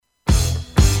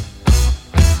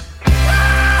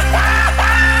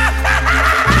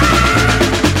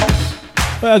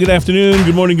Well, good afternoon,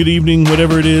 good morning, good evening,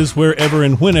 whatever it is, wherever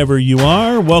and whenever you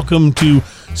are. Welcome to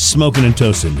Smoking and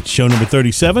Toasting. It's show number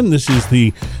 37. This is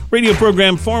the radio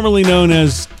program formerly known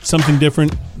as something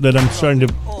different that I'm starting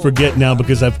to forget now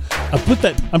because I put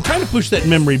that. I'm trying to push that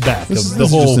memory back. This of the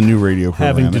is whole just a new radio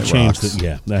program. having to change rocks.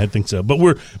 that. Yeah, I think so. But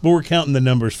we're counting the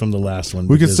numbers from the last one.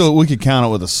 We could count it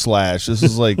with a slash. This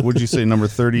is like, what'd you say, number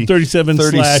 30?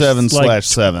 37 slash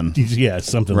 7. Yeah,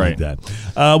 something Right. like that.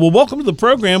 Well, welcome to the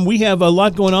program. We have a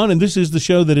lot going on, and this is the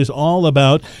show that is all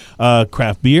about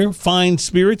craft beer, fine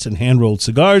spirits, and hand-rolled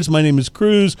cigars. My name is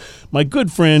Cruz. My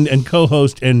good friend and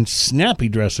co-host and snappy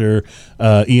dresser,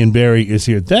 Ian Barry, is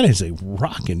here. That is a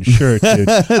rockin' shirt, dude.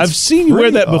 I've seen you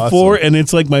wear that pretty before, awesome. and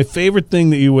it's like my favorite thing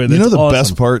that you wear. That's You know the awesome.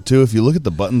 best part, too? If you look at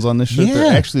the buttons on this shirt, Yeah.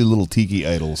 they're actually little tiki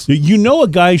idols. You know a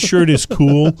guy's shirt is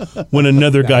cool when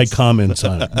another guy comments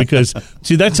on it. Because,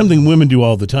 see, that's something women do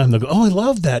all the time. They'll go, oh, I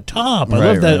love that top. I Right,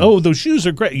 love that. right. Oh, those shoes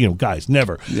are great. You know, guys,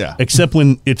 never. Yeah. Except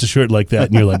when it's a shirt like that,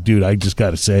 and you're like, dude, I just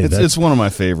got to say that. It's one of my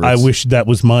favorites. I wish that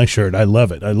was my shirt. I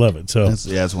love it. I love it. So, It's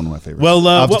one of my favorites. Well,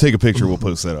 I'll have to take a picture. We'll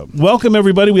post that up. welcome,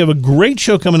 everybody. We have a great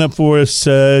show coming up for us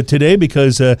today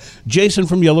because Jason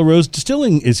from Yellow Rose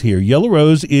Distilling is here. Yellow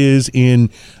Rose is in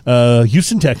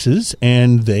Houston, Texas,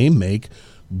 and they make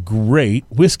great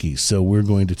whiskeys. So we're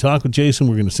going to talk with Jason.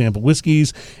 We're going to sample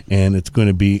whiskeys, and it's going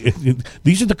to be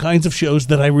these are the kinds of shows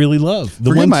that I really love.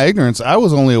 Forgive my ignorance. I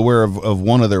was only aware of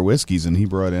one of their whiskeys, and he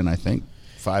brought in, I think,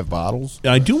 5 bottles.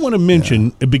 I do want to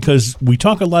mention, because we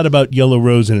talk a lot about Yellow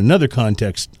Rose in another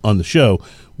context on the show,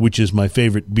 which is my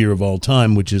favorite beer of all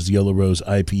time, which is Yellow Rose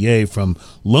IPA from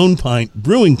Lone Pint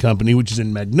Brewing Company, which is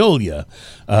in Magnolia.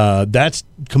 That's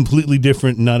completely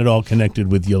different, not at all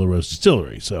connected with Yellow Rose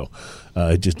Distillery. So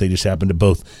they just happen to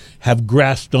both have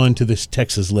grasped onto this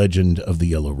Texas legend of the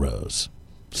Yellow Rose.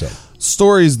 So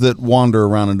Stories that wander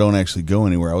around and don't actually go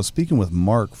anywhere. I was speaking with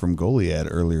Mark from Goliad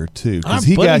earlier, too. our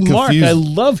He got buddy confused. Mark, I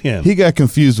love him. He got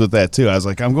confused with that too. I was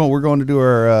like, we're going to do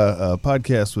our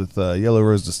podcast with Yellow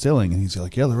Rose Distilling, and he's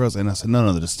like, Yellow Rose, and I said,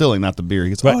 no, the distilling, not the beer.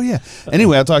 He goes, Right. oh yeah.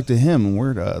 Anyway, I talked to him, and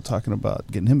we're talking about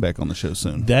getting him back on the show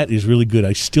soon. That is really good.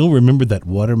 I still remember that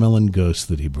watermelon ghost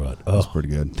that he brought. Oh, That's pretty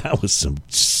good. that was some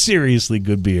seriously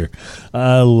good beer.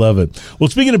 I love it. Well,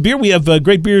 speaking of beer, we have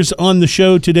great beers on the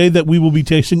show today that we will be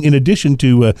tasting, in addition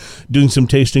to doing some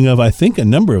tasting of, I think, a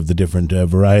number of the different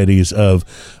varieties of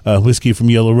whiskey from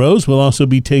Yellow Rose. We'll also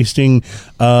be tasting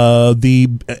I'm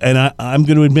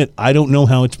going to admit, I don't know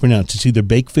how it's pronounced. It's either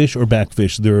Bakefish or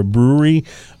Backfish. They're a brewery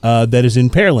that is in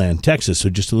Pearland, Texas, so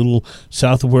just a little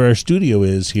south of where our studio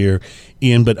is here,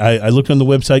 Ian. But I looked on the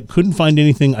website, couldn't find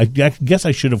anything. I guess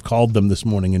I should have called them this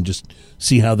morning and just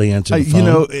see how they answer the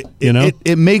phone.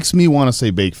 It makes me want to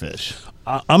say Bakefish.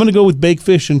 I'm going to go with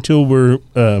Bakefish until we're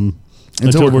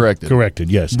corrected.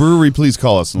 Yes. Brewery, please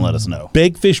call us and let us know.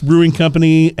 Bakefish Brewing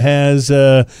Company has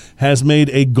made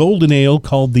a golden ale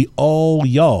called the All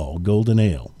Y'all Golden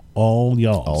Ale. All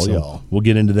Y'all. All Y'all. We'll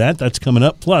get into that. That's coming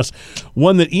up. Plus,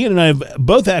 one that Ian and I have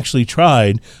both actually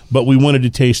tried, but we wanted to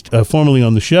taste formally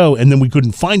on the show, and then we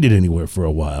couldn't find it anywhere for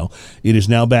a while. It is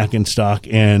now back in stock,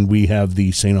 and we have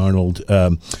the St. Arnold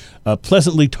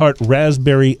Pleasantly Tart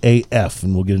Raspberry AF,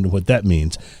 and we'll get into what that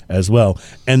means as well.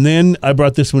 And then I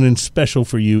brought this one in special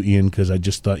for you, Ian, because I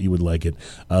just thought you would like it.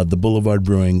 The Boulevard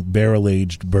Brewing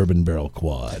Barrel-Aged Bourbon Barrel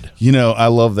Quad. I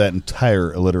love that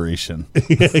entire alliteration.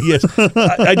 Yes.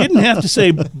 I didn't have to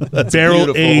say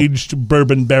barrel-aged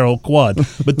bourbon barrel quad,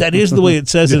 but that is the way it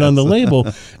says it on the label.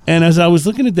 And as I was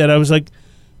looking at that, I was like,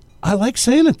 I like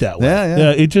saying it that way.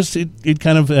 Yeah. It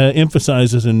kind of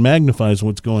emphasizes and magnifies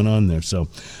what's going on there. So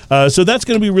that's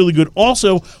going to be really good.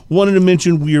 Also, wanted to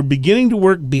mention we are beginning to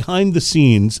work behind the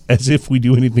scenes, as if we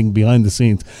do anything behind the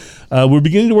scenes. We're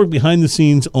beginning to work behind the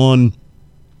scenes on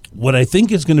what I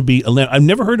think is going to be. I've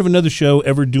never heard of another show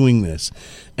ever doing this,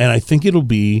 and I think it'll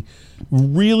be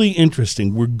really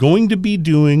interesting. We're going to be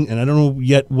doing, and I don't know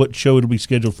yet what show it'll be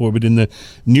scheduled for, but in the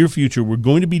near future, we're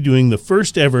going to be doing the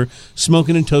first ever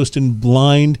Smoking and Toasting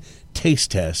blind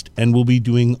taste test, and we'll be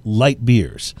doing light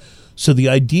beers. So the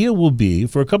idea will be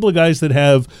for a couple of guys that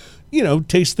have,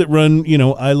 tastes that run,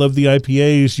 I love the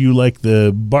IPAs, you like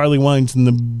the barley wines and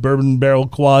the bourbon barrel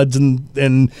quads and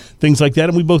things like that,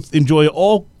 and we both enjoy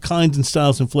all kinds and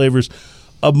styles and flavors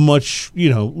of much,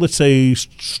 let's say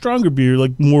stronger beer,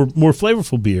 like more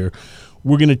flavorful beer.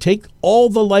 We're going to take all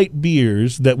the light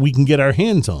beers that we can get our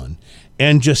hands on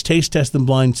and just taste test them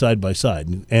blind side by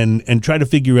side and try to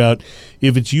figure out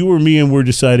if it's you or me and we're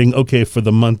deciding, okay, for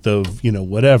the month of,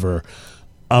 whatever,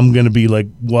 I'm going to be like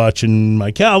watching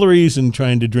my calories and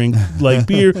trying to drink light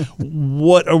beer.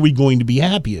 What are we going to be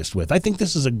happiest with? I think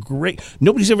this is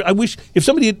I wish if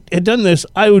somebody had done this,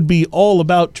 I would be all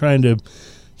about trying to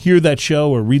hear that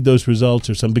show or read those results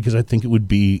or something, because I think it would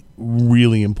be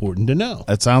really important to know.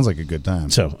 That sounds like a good time.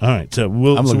 So, all right. So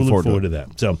we'll look forward to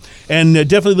that. So, and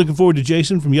definitely looking forward to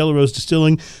Jason from Yellow Rose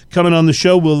Distilling coming on the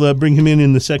show. We'll bring him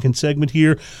in the second segment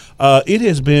here. It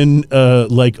has been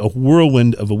like a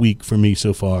whirlwind of a week for me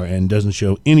so far, and doesn't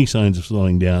show any signs of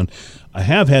slowing down. I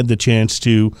have had the chance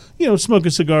to, smoke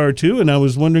a cigar or two, and I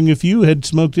was wondering if you had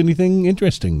smoked anything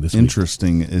interesting this week.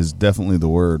 Interesting is definitely the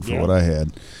word for what I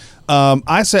had.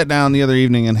 I sat down the other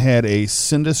evening and had a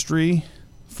Syndustry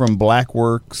from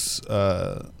Blackworks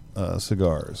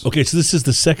cigars. Okay, so this is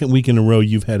the second week in a row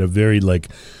you've had a very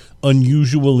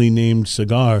unusually named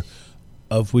cigar,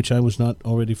 of which I was not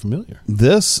already familiar.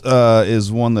 This is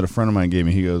one that a friend of mine gave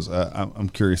me. He goes, I'm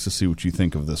curious to see what you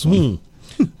think of this one.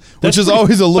 Which is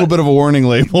always a little bit of a warning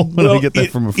label when I get that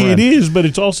from a friend. It is, but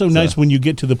it's also nice when you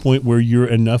get to the point where you're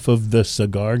enough of the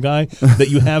cigar guy that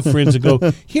you have friends that go,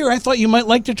 here, I thought you might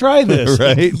like to try this.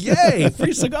 Right? Yay,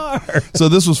 free cigar. So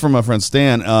this was from my friend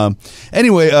Stan.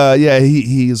 Anyway,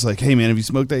 he's like, hey, man, have you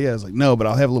smoked that yet? I was like, no, but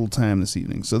I'll have a little time this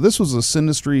evening. So this was a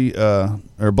Syndustry,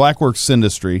 or Blackworks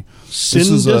Syndustry.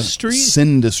 Syndustry?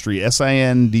 Syndustry,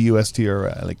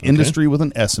 Sindustry, like industry with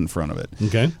an S in front of it.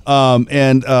 Okay.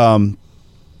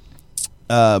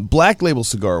 Black Label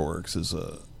Cigar Works is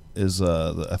I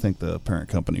think the parent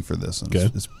company for this. And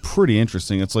it's pretty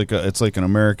interesting. It's like an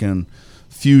American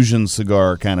fusion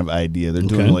cigar kind of idea. They're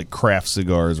doing like craft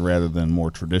cigars rather than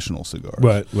more traditional cigars.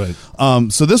 Right.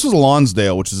 So this was a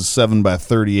Lonsdale, which is a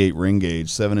 7x38 ring gauge,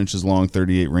 7 inches long,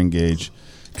 38 ring gauge.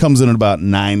 Comes in at about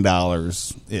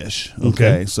 $9 ish.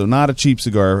 Okay, so not a cheap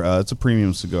cigar. It's a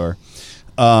premium cigar.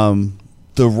 The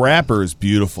wrapper is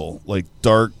beautiful, like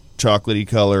dark chocolatey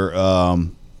color,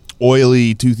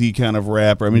 oily, toothy kind of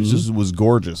wrapper. I mean, it just was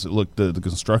gorgeous. It looked the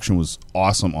construction was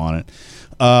awesome on it.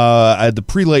 The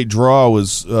pre-light draw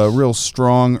was real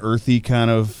strong, earthy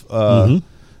kind of.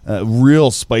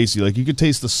 Real spicy. Like you could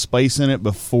taste the spice in it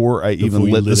before I even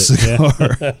lit the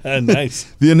cigar. Yeah. Nice.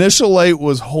 The initial light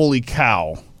was holy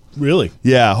cow. Really?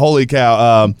 Yeah, holy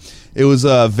cow. It was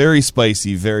very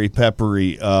spicy, very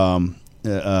peppery,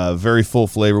 very full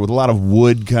flavor with a lot of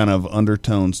wood kind of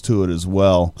undertones to it as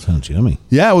well. Sounds yummy.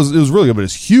 Yeah, it was really good, but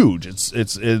it's huge.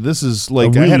 This is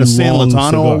like really I had a San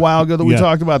Lotano cigar a while ago that we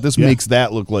talked about. This makes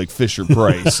that look like Fisher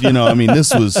Price. I mean,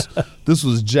 this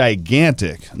was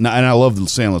gigantic. And I love the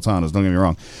San Lotanos, don't get me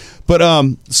wrong. But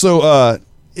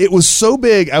it was so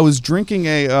big. I was drinking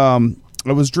a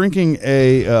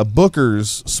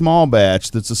Booker's small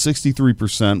batch that's a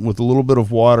 63% with a little bit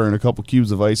of water and a couple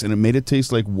cubes of ice, and it made it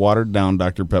taste like watered down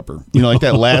Dr. Pepper. Like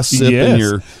that last sip in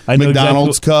your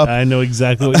McDonald's cup. I know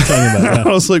exactly what you're talking about.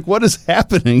 I was like, what is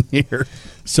happening here?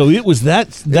 So it was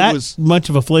that much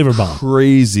of a flavor bomb.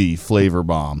 Crazy flavor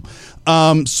bomb.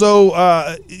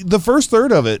 So the first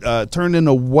third of it turned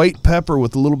into white pepper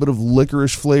with a little bit of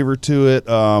licorice flavor to it.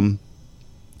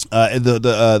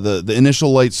 The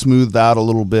initial light smoothed out a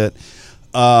little bit.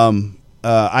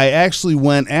 I actually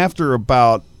went after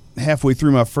about halfway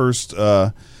through my first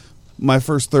third.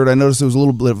 I noticed there was a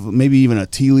little bit of maybe even a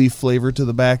tea leaf flavor to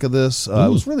the back of this. It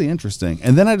was really interesting.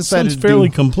 And then I decided Sounds fairly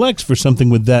complex for something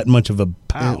with that much of a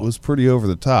power. It was pretty over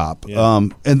the top. Yeah.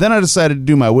 And then I decided to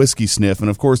do my whiskey sniff. And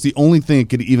of course, the only thing that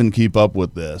could even keep up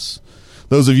with this.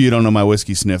 Those of you who don't know my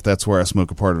whiskey sniff, that's where I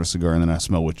smoke a part of a cigar and then I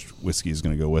smell which whiskey is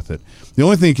going to go with it. The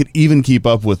only thing that could even keep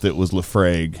up with it was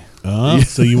Laphroaig.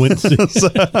 So you went,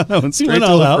 I went straight to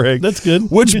all Laphroaig. out. That's good.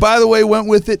 Which, by the way, went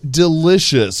with it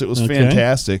delicious. It was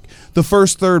fantastic. The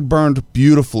first third burned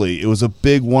beautifully. It was a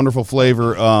big, wonderful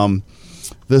flavor.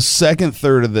 The second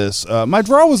third of this, my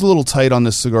draw was a little tight on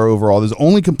this cigar overall. There's the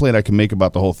only complaint I can make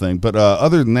about the whole thing. But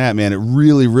other than that, man, it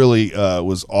really, really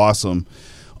was awesome.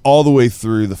 All the way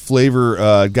through. The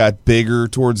flavor got bigger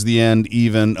towards the end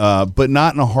even, but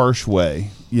not in a harsh way,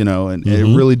 and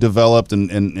it really developed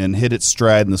and hit its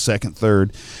stride in the second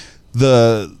third.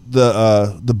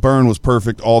 The burn was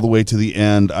perfect all the way to the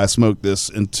end. I smoked this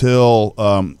until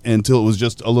it was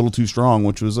just a little too strong,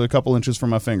 which was a couple inches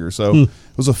from my finger. So it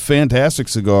was a fantastic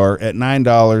cigar. At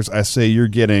 $9, I say you're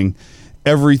getting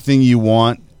everything you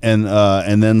want.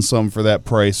 And then some for that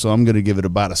price, so I'm going to give it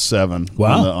about a 7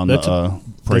 on the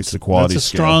price to quality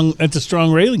scale. That's a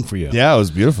strong rating for you. Yeah, it was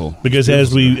beautiful. Because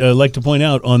as we like to point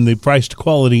out on the price to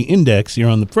quality index here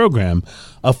on the program,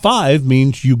 A 5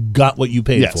 means you got what you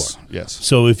paid Yes, for. yes.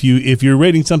 So if you're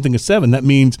rating something a 7, that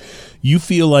means you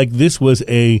feel like this was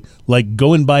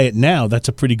go and buy it now. That's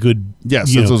a pretty good.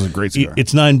 Yes, this was a great cigar.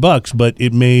 It's $9, but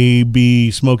it may be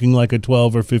smoking like a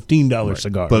 $12 or $15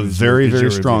 cigar. But very,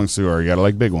 very strong cigar. You got to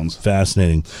like big ones.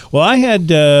 Fascinating. Well, I had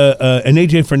an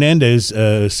AJ Fernandez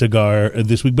cigar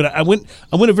this week, but I went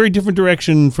a very different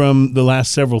direction from the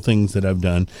last several things that I've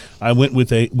done. I went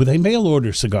with a mail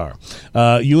order cigar.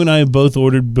 You and I have both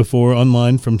ordered before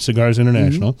online from Cigars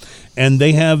International, and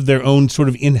they have their own sort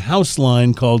of in-house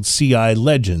line called CI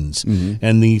Legends.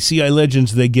 And the CI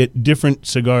Legends, they get different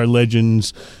cigar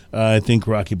legends. I think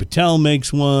Rocky Patel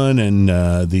makes one, and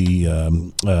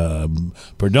the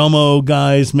Perdomo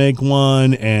guys make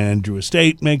one, and Drew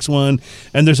Estate makes one,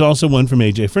 and there's also one from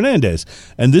AJ Fernandez.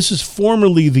 And this is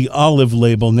formerly the Olive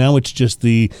label. Now it's just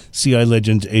the CI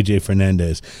Legends AJ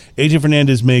Fernandez. AJ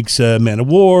Fernandez makes Man of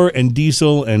War and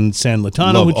Diesel and San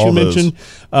Latano, which you mentioned.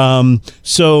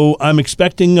 So I'm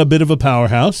expecting a bit of a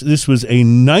powerhouse. This was a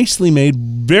nicely made,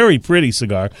 very pretty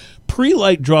cigar.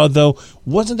 Pre-light draw, though,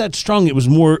 wasn't that strong. It was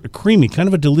more creamy, kind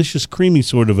of a delicious, creamy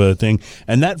sort of a thing.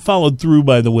 And that followed through,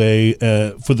 by the way,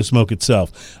 for the smoke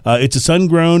itself. It's a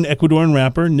sun-grown Ecuadorian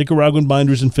wrapper, Nicaraguan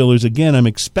binders and fillers. Again, I'm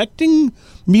expecting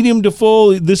medium to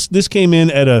full. This came in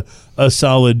at a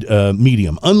solid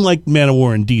medium, unlike Man of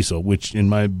War and Diesel, which in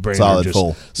my brain solid are just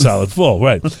full. Solid full,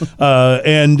 right.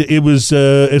 And it was,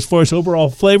 as far as overall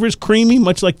flavors, creamy,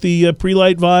 much like the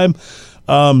pre-light vibe.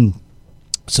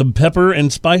 Some pepper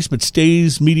and spice, but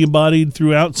stays medium-bodied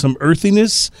throughout. Some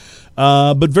earthiness,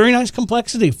 but very nice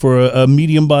complexity for a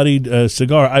medium-bodied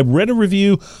cigar. I read a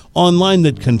review online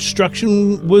that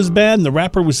construction was bad, and the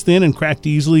wrapper was thin and cracked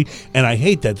easily, and I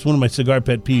hate that. It's one of my cigar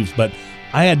pet peeves, but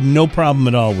I had no problem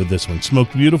at all with this one.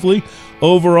 Smoked beautifully.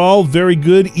 Overall, very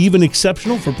good, even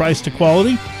exceptional for price to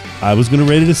quality. I was going to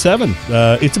rate it a 7.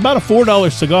 It's about a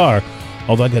 $4 cigar,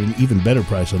 although I got an even better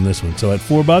price on this one. So at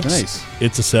 $4, nice.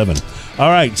 It's a 7. All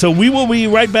right, so we will be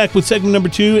right back with segment number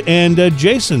 2, and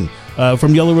Jason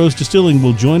from Yellow Rose Distilling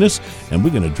will join us, and we're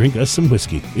going to drink us some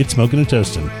whiskey. It's Smoking and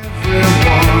Toasting.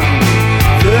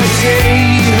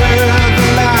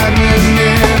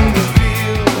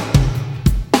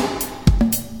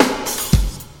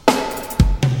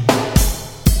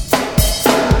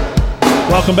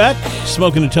 Welcome back,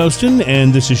 Smoking and Toasting,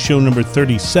 and this is show number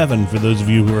 37 for those of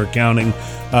you who are counting.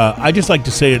 I just like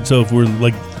to say it so if we're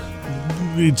like,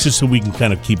 it's just so we can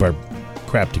kind of keep our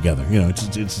crap together. You know,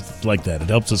 it's like that. It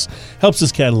helps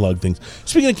us catalog things.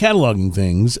 Speaking of cataloging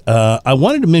things, I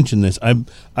wanted to mention this.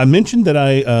 I mentioned that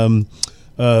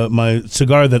my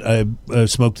cigar that I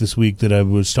smoked this week that I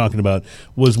was talking about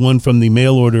was one from the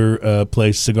mail order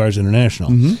place, Cigars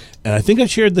International. And I think I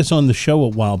shared this on the show a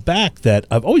while back that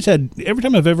I've always had, every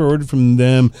time I've ever ordered from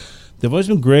them, they've always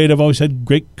been great. I've always had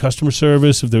great customer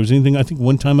service. If there was anything, I think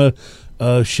one time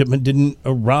a shipment didn't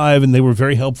arrive and they were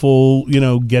very helpful,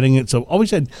 getting it. So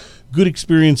always had good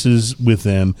experiences with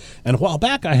them. And a while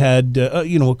back I had,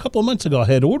 a couple of months ago, I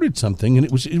had ordered something and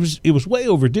it was way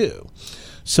overdue.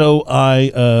 So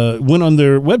I went on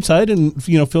their website and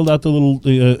filled out the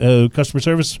little customer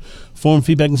service form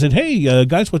feedback and said, "Hey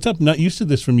guys, what's up? Not used to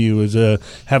this from you.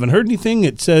 Haven't heard anything.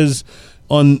 It says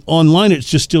online. It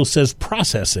just still says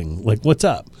processing. Like, what's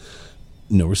up?"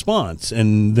 No response.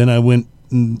 And then I went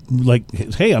like,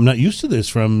 "Hey, I'm not used to this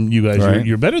from you guys. Right.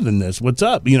 You're better than this. What's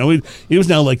up?" It was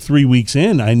now like 3 weeks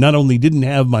in. I not only didn't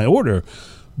have my order,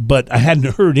 but I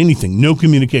hadn't heard anything, no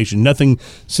communication, nothing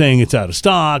saying it's out of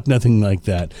stock, nothing like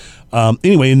that.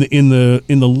 Anyway, in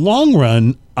the long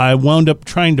run, I wound up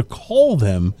trying to call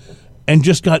them and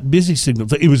just got busy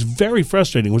signals. It was very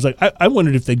frustrating. It was like I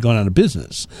wondered if they'd gone out of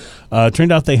business.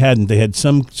 Turned out they hadn't. They had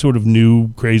some sort of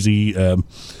new crazy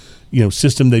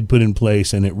system they'd put in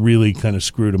place, and it really kind of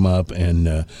screwed them up.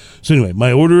 And so anyway,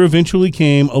 my order eventually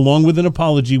came along with an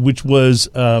apology, which was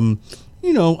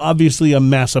obviously a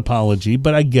mass apology,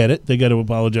 but I get it. They got to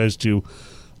apologize to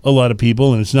a lot of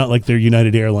people, and it's not like they're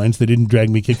United Airlines. They didn't drag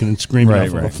me kicking and screaming off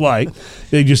of a flight.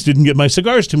 They just didn't get my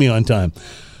cigars to me on time.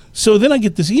 So then I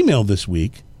get this email this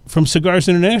week from Cigars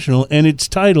International, and it's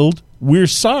titled, "We're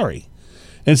Sorry."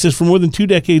 And it says, "For more than 2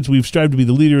 decades, we've strived to be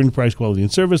the leader in price, quality,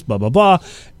 and service, blah, blah, blah.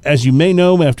 As you may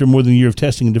know, after more than a year of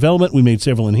testing and development, we made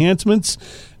several enhancements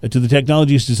to the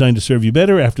technologies designed to serve you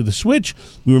better. After the switch,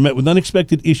 we were met with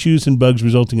unexpected issues and bugs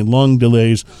resulting in long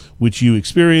delays, which you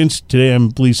experienced. Today,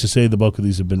 I'm pleased to say the bulk of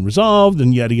these have been resolved,"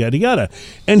 and yada, yada, yada.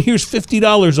 "And here's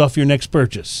 $50 off your next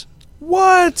purchase."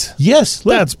 What? Yes.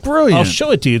 Look, That's brilliant. I'll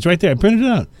show it to you. It's right there. I printed it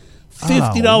out.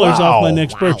 $50 off my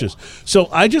next purchase. So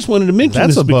I just wanted to mention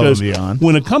That's this above because and beyond.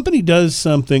 when a company does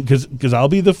something, because I'll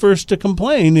be the first to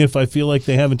complain if I feel like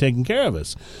they haven't taken care of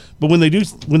us. But when they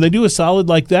do a solid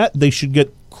like that, they should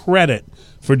get credit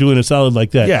for doing a solid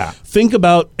like that. Yeah. Think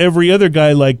about every other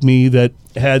guy like me that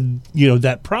had,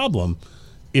 that problem.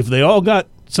 If they all got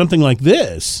something like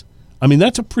this, I mean,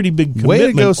 that's a pretty big commitment Way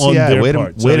to go, CI. on their Way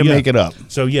part. to make it up.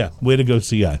 So, way to go,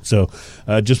 CI. So,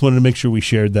 just wanted to make sure we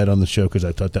shared that on the show because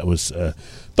I thought that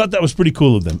was pretty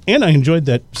cool of them. And I enjoyed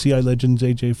that CI Legends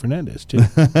AJ Fernandez, too.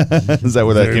 Is that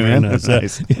where that came in? Nice.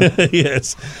 Nice.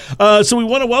 Yes. So we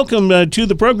want to welcome to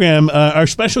the program our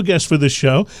special guest for this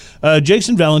show,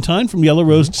 Jason Valentine from Yellow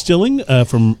Rose Distilling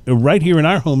from right here in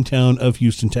our hometown of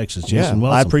Houston, Texas. Jason,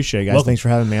 welcome. I appreciate it, guys. Welcome. Thanks for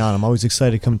having me on. I'm always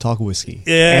excited to come talk whiskey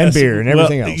Yes. and beer and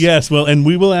everything else. Yes, well, and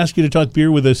we will ask you to talk beer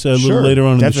with us a little Sure, later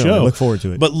on definitely. in the show. Look forward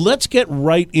to it. But let's get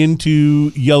right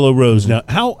into Yellow Rose. Now,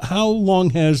 how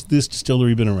long has this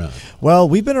distillery been around? Well,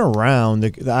 we've been around.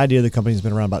 The idea of the company has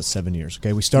been around about 7 years.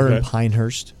 Okay, we started in Okay.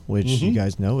 Pinehurst, which you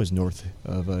guys know is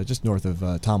just north of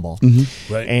Tomball,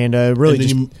 Right. and really And then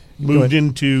just you moved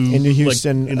into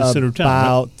Houston in the center of town. right?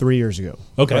 about 3 years ago.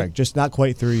 Okay. Correct. Just not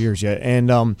quite 3 years yet.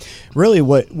 And really,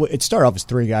 what it started off as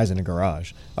three guys in a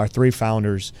garage. Our three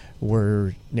founders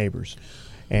were neighbors,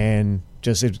 and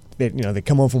they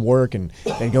come home from work and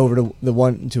they go over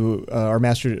to our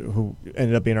master, who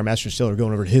ended up being our master distiller,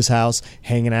 going over to his house,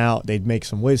 hanging out. They'd make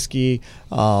some whiskey,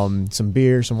 some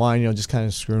beer, some wine, just kind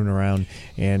of screwing around.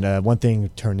 And one thing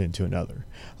turned into another.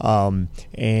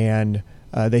 And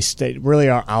they stayed. Really,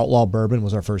 our Outlaw Bourbon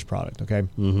was our first product. Okay,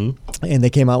 and they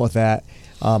came out with that.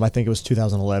 I think it was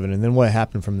 2011. And then what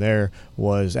happened from there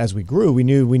was, as we grew, we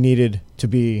knew we needed to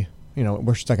be.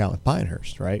 We're stuck out with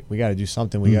Pinehurst, right? We got to do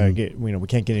something. We got to get, we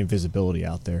can't get any visibility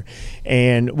out there.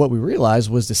 And what we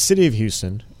realized was the city of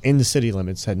Houston, in the city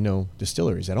limits, had no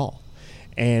distilleries at all.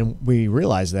 And we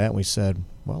realized that, and we said,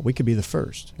 well, we could be the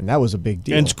first. And that was a big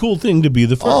deal. And it's a cool thing to be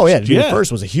the first. Oh, yeah, to be the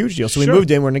first was a huge deal. So we Sure. moved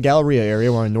in. We're in the Galleria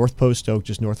area. We're in North Post Oak,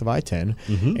 just north of I-10.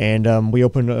 And we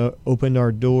opened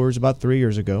our doors about 3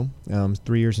 years ago,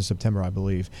 3 years in September, I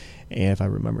believe, and if I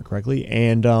remember correctly.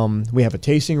 And we have a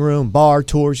tasting room, bar,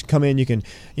 tours. You come in, you can,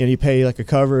 you pay like a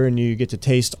cover, and you get to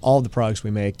taste all the products we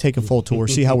make, take a full tour,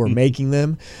 see how we're making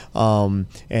them, and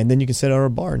then you can sit at our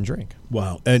bar and drink.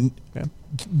 Wow. And Yeah.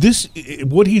 this,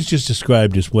 what he's just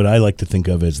described is what I like to think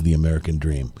of as the American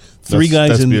dream.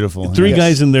 That's beautiful. Three Yes.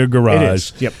 guys in their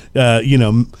garage. It is.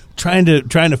 Yep. Trying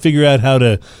to figure out how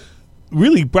to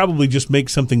really probably just make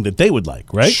something that they would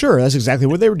like, right? Sure, that's exactly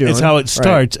what they were doing. It's how it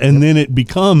starts, and then it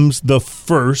becomes the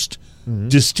first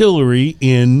distillery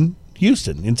in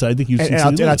Houston, inside the Houston city And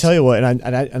I'll limits. tell you what,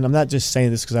 and I'm not just saying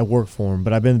this because I work for him,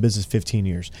 but I've been in the business 15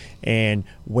 years. And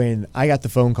when I got the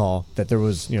phone call that there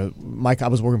was, Mike, I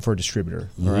was working for a distributor,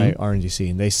 all right, RNDC,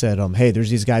 and they said, hey,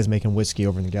 there's these guys making whiskey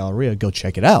over in the Galleria, go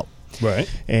check it out. Right.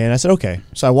 And I said, okay.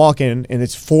 So I walk in, and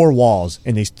it's four walls,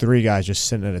 and these three guys just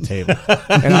sitting at a table.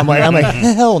 And I'm like,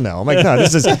 hell no. I'm like, no,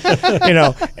 this is,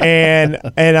 and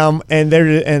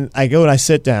I go and I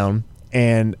sit down,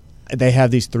 and they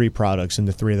have these three products, and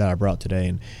the three that I brought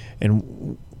today,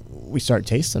 and we start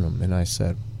tasting them, and I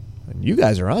said, you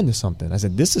guys are onto something. I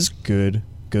said, this is good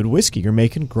whiskey. You're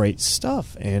making great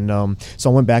stuff. And so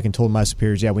I went back and told my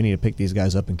superiors, we need to pick these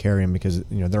guys up and carry them because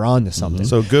they're on to something.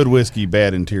 So good whiskey,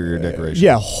 bad interior decoration.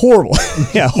 Yeah, horrible.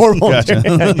 Horrible. Gotcha.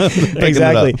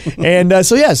 Exactly. And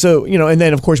and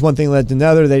then of course one thing led to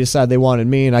another. They decided they wanted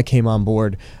me, and I came on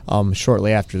board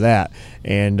shortly after that.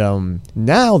 And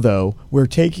now though we're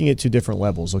taking it to different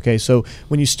levels. Okay, so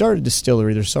when you start a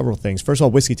distillery, there's several things. First of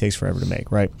all, whiskey takes forever to make,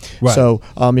 right? So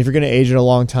if you're going to age it a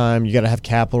long time, you got to have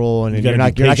capital, and you're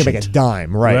not going to make a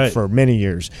dime, right, for many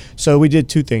years. So we did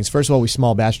two things. First of all, we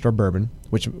small batched our bourbon,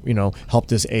 which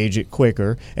helped us age it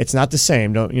quicker. It's not the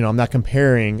same. I'm not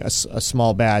comparing a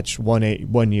small batch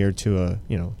 1 year to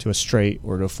a straight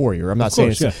or to a 4 year. I'm not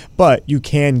saying it's, but you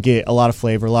can get a lot of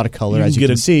flavor, a lot of color, as you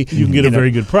can see. You can get a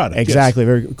very good product. Exactly,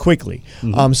 very quickly.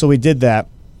 So we did that.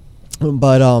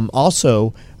 But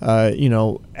also,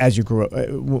 as you grow,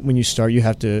 when you start, you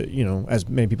have to, as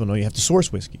many people know, you have to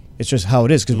source whiskey. It's just how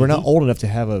it is, because we're not old enough to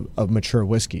have a mature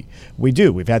whiskey. We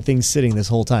do. We've had things sitting this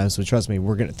whole time, so trust me,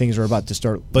 things are about to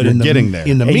start. But getting there.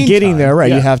 In the and meantime, getting there,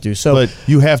 right? You have to. So, but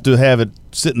you have to have it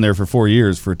sitting there for 4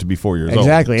 years for it to be 4 years old.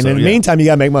 Exactly. And in the meantime, you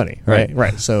got to make money, right?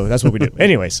 Right. So that's what we do.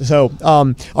 Anyways, so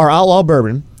our Outlaw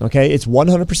Bourbon, okay, it's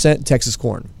 100% Texas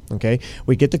corn. Okay,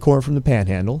 we get the corn from the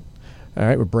Panhandle. All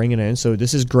right, we're bringing it in. So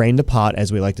this is grain to pot,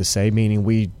 as we like to say, meaning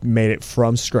we made it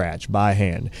from scratch by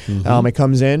hand. It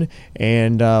comes in,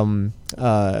 and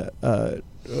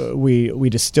we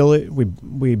distill it,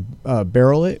 we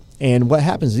barrel it, and what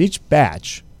happens is each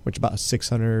batch, which about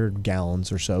 600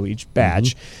 gallons or so, each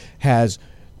batch has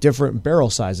different barrel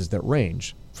sizes that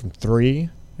range from 3.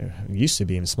 It used to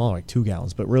be even smaller, like 2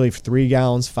 gallons, but really 3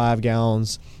 gallons, 5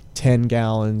 gallons, 10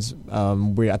 gallons.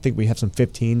 I think we have some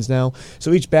 15s now.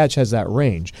 So each batch has that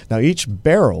range. Now each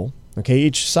barrel, okay,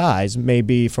 each size may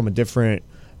be from a different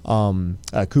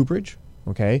cooperage.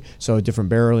 Okay, so a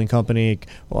different barreling company,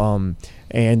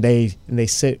 and they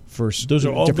sit for those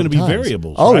are all going to be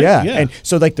variables. Oh right? yeah, and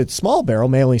so like the small barrel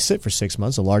may only sit for 6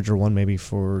 months, a larger one maybe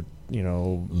for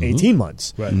 18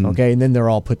 months. Right. Okay, and then they're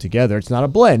all put together. It's not a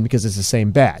blend because it's the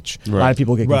same batch. Right. A lot of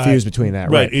people get confused between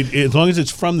that. Right. As long as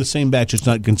it's from the same batch, it's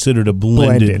not considered a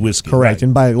blended whiskey. Correct. Right.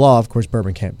 And by law, of course,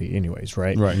 bourbon can't be anyways.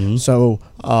 Right. Right. So,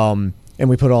 and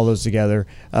we put all those together.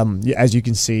 As you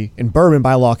can see, and bourbon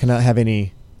by law cannot have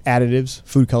any additives,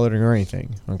 food coloring, or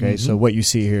anything. Okay, so what you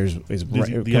see here is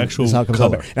the actual how it comes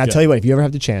color. out. And I tell you what, if you ever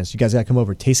have the chance, you guys got to come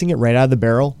over, tasting it right out of the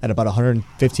barrel at about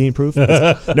 115 proof.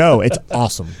 It's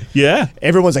awesome. Yeah.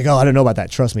 Everyone's like, oh, I don't know about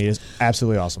that. Trust me, it is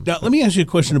absolutely awesome. Now, let me ask you a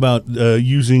question about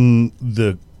using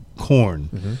the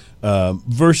corn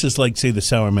versus, like, say, the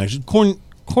sour mash. Corn.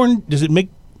 Does it make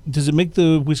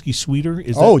the whiskey sweeter?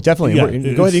 Definitely.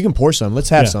 Yeah, Go ahead, you can pour some. Let's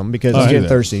have some because All I'm right. getting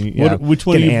thirsty. Which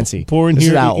one are you antsy. pouring This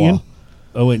here? is Outlaw. Ian?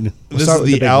 Oh, wait. This start is with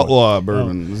the the big Outlaw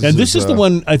bourbon. And this is the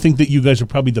one I think that you guys are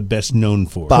probably the best known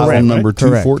for. Bottle Correct. number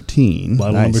Correct. 214.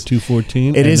 Bottle Nice. number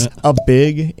 214. It is and, a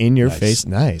big, in-your-face,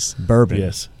 nice bourbon.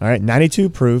 Yes. All right, 92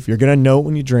 proof. You're going to know it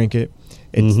when you drink it.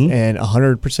 It's and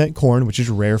 100% corn, which is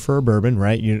rare for a bourbon,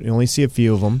 right? You only see a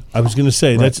few of them. I was going to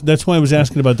say that's why I was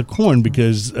asking about the corn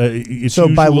because it's So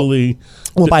usually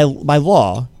by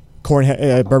law,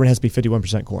 bourbon has to be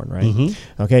 51% corn, right?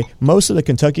 Okay. Most of the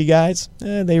Kentucky guys,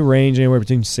 they range anywhere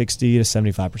between 60 to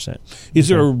 75%. Is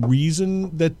there a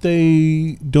reason that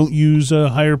they don't use a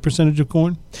higher percentage of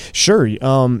corn? Sure.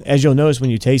 As you'll notice when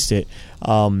you taste it,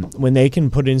 when they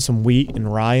can put in some wheat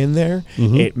and rye in there,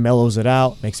 it mellows it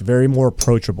out, makes it very more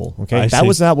approachable. Okay, that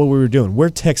was not what we were doing. We're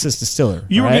Texas distiller.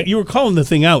 You were calling the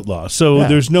thing Outlaw, so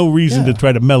there's no reason to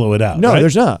try to mellow it out. No, right?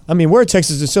 there's not. I mean, we're a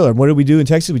Texas distiller. What do we do in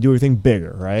Texas? We do everything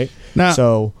bigger, right? Now,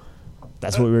 so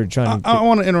that's what we were trying to. I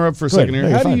want to interrupt for a second here. No,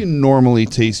 you're How do fine. you normally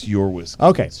taste your whiskey?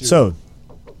 Okay, so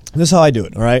this is how I do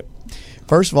it. All right.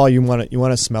 First of all, you want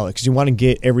to smell it because you want to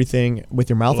get everything with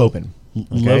your mouth open.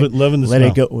 Okay? Loving the let smell.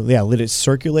 it go. Yeah, let it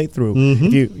circulate through.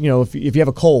 If you have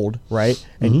a cold, right,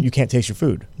 and you can't taste your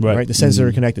food, right, the senses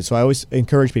are connected. So I always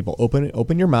encourage people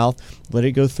open your mouth, let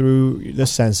it go through the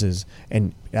senses,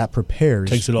 and that prepares.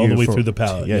 Takes it all the way through the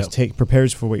palate. Yes,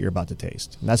 prepares for what you're about to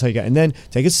taste. And that's how you got. And then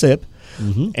take a sip,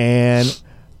 and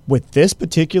with this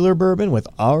particular bourbon, with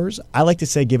ours, I like to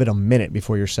say give it a minute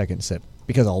before your second sip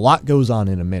because a lot goes on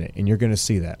in a minute, and you're going to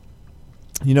see that.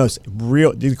 You know, it's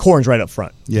real. The corn's right up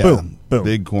front. Yeah, boom,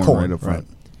 big corn right up front.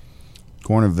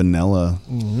 Corn and vanilla,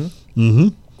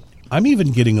 I'm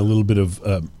even getting a little bit of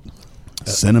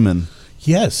cinnamon.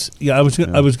 yes. Yeah, I was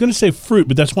going to say fruit,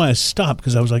 but that's why I stopped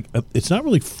because I was like, it's not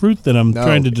really fruit that I'm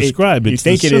trying to describe. You It's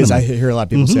think the it is. I cinnamon. hear a lot of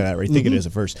people say that, right? You think it is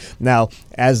at first. Now,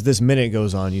 as this minute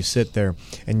goes on, you sit there,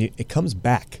 and it comes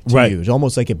back to you. It's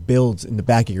almost like it builds in the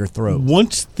back of your throat.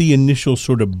 Once the initial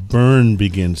sort of burn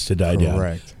begins to die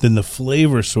down, then the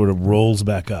flavor sort of rolls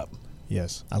back up.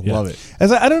 Yes, I love it.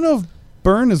 As I don't know if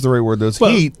burn is the right word though. It's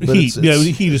heat. But heat.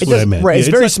 Heat is what I meant. Right, it's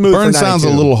very smooth. Burn for sounds a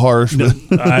 92. little harsh, but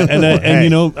and you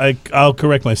know, I'll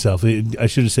correct myself. I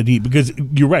should have said heat because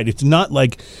you're right. It's not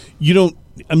like you don't.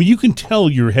 I mean, you can tell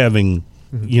you're having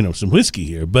some whiskey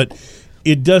here, but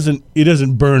it doesn't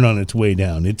burn on its way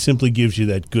down. It simply gives you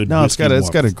that good. no, it's got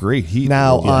warmth. a great heat.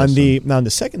 Now on the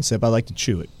the second sip, I like to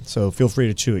chew it. So feel free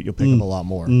to chew it. You'll pick up a lot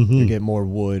more. You get more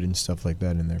wood and stuff like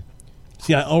that in there.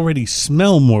 See, I already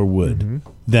smell more wood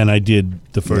than I did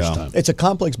the first time. It's a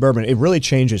complex bourbon. It really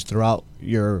changes throughout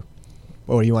your,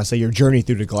 what do you want to say, your journey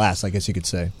through the glass, I guess you could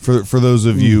say. For those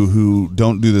of you who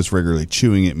don't do this regularly,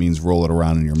 chewing it means roll it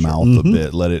around in your mouth a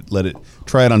bit. Let it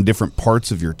try it on different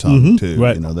parts of your tongue too.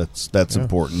 Right. You know, that's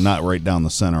important. Not right down the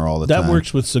center all the time. That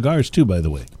works with cigars too, by the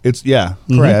way. It's correct.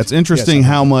 Yeah, it's interesting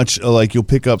how much like you'll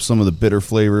pick up some of the bitter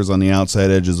flavors on the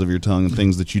outside edges of your tongue and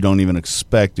things that you don't even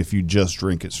expect if you just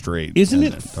drink it straight. Isn't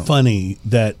it funny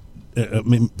that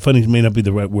funny may not be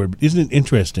the right word, but isn't it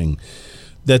interesting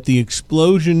that the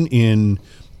explosion in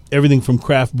everything from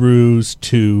craft brews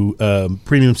to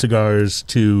premium cigars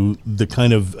to the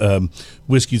kind of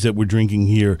whiskeys that we're drinking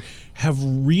here have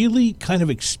really kind of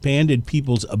expanded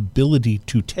people's ability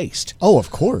to taste. Oh,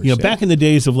 of course. Back in the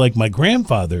days of like my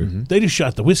grandfather, they just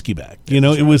shot the whiskey back.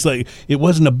 It was like it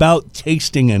wasn't about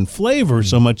tasting and flavor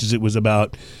so much as it was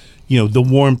about the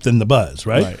warmth and the buzz,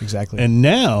 right? Right, exactly. And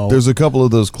now There's a couple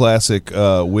of those classic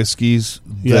whiskeys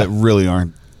that really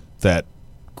aren't that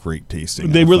great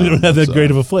tasting. They I really find. don't have that great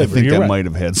of a flavor. I think You're that right. might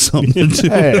have had something to do.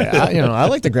 Hey, I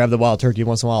like to grab the wild turkey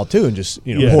once in a while too, and just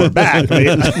pour it back.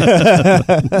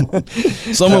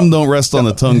 Some of them don't rest on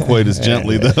the tongue quite as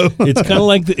gently, though. it's kind of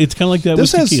like that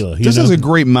This with tequila. This has a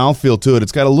great mouthfeel to it.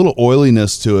 It's got a little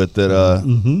oiliness to it that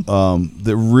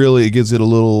that really gives it a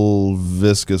little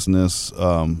viscousness.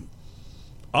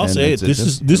 I'll and say it.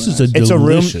 it's This is a It's a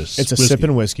room. delicious. It's a whiskey.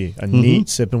 sipping whiskey, a neat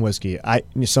sipping whiskey.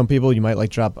 Some people you might like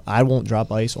drop. I won't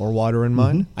drop ice or water in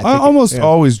mine. I almost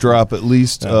always drop at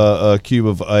least a cube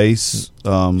of ice.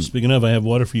 Speaking of, I have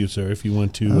water for you, sir. If you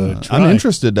want to try. I'm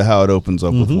interested to how it opens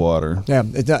up with water. Yeah,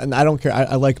 and I don't care.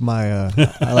 I like my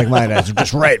I like mine as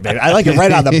just right, baby. I like it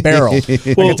right out of the barrel.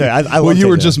 Well, you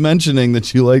were just mentioning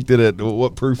that you liked it at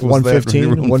what proof was 115, that?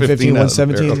 115, out of the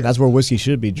 117. barrel. That's where whiskey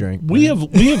should be drank. We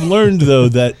have learned though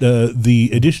that the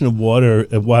addition of water,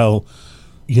 while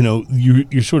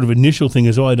your sort of initial thing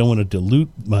is, I don't want to dilute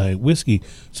my whiskey.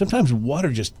 Sometimes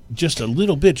water just a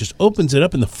little bit just opens it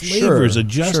up, and the flavors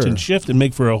adjust and shift and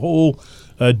make for a whole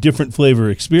different flavor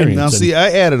experience. Now, see, I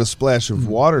added a splash of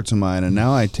water to mine, and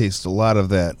now I taste a lot of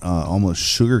that almost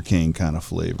sugarcane kind of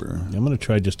flavor, I'm going to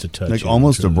try just a touch, like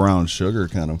almost a brown sugar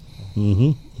kind of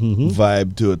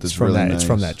vibe to it. That's From really that, nice. it's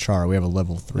from that char. We have a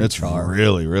level 3 It's char.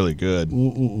 really, really good.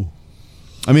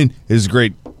 I mean, it's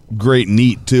great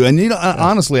neat too. And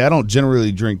honestly, I don't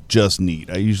generally drink just neat.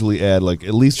 I usually add like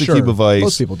at least a cube of ice.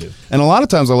 Most people do. And a lot of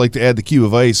times I like to add the cube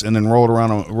of ice and then roll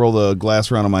the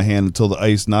glass around in my hand until the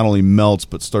ice not only melts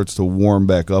but starts to warm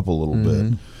back up a little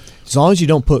bit. As long as you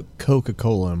don't put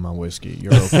Coca-Cola in my whiskey,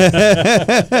 you're okay.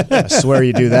 I swear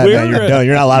you do that, man, you're done.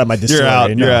 You're not allowed at my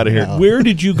distillery. You're out of here. No. Where do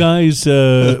you guys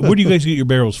get your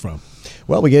barrels from?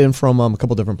 Well, we get them from a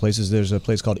couple different places. There's a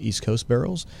place called East Coast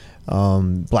Barrels,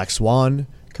 Black Swan,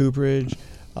 Cooperage,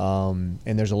 and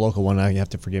there's a local one. You have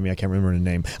to forgive me, I can't remember the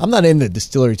name. I'm not in the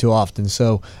distillery too often,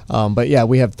 so but yeah,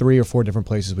 we have 3 or 4 different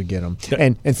places we get them,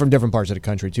 and from different parts of the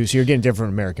country too. So you're getting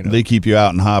different American. They keep you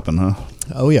out and hopping, huh?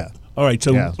 Oh yeah. All right,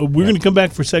 so we're going to come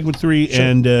back for segment 3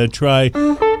 and try,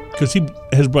 because he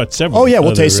has brought several. Oh yeah,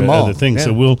 we'll taste them all. Other things,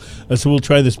 Yeah. so we'll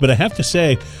try this. But I have to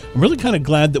say, I'm really kind of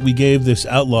glad that we gave this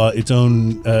Outlaw its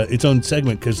own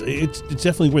segment, because it's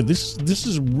definitely worth. This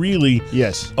is really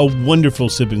a wonderful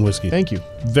sipping whiskey. Thank you.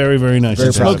 Very, very nice.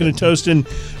 Very proud Smoking and Toasting.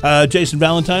 Jason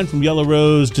Valentine from Yellow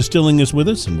Rose Distilling is with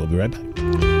us, and we'll be right back.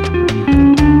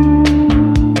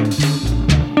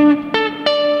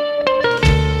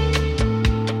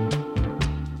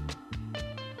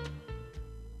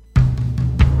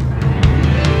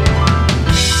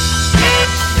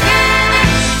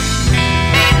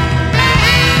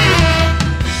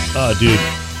 Dude,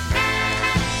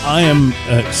 I am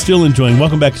still enjoying.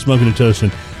 Welcome back to Smoking and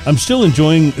Toasting. I'm still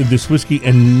enjoying this whiskey,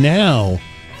 and now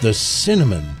the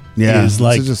cinnamon is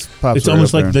like just pops it's right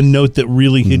almost up like there. the note that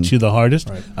really hits you the hardest.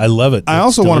 Right. I love it. I It's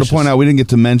also wanted to delicious. point out, we didn't get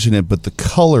to mention it, but the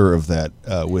color of that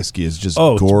whiskey is just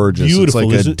gorgeous. It's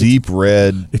beautiful. It's like a deep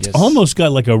red. It's almost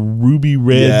got like a ruby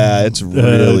red. Yeah, it's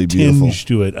really beautiful. tinge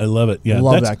to it. I love it. Yeah,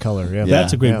 Love that color. Yeah,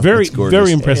 that's a great, Yeah. very, It's gorgeous.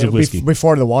 very impressive whiskey.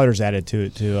 Before the water's added to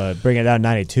it to bring it down to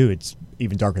 92, it's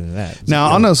even darker than that.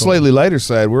 Now, on a slightly lighter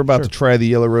side, we're about to try the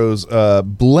Yellow Rose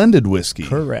blended whiskey.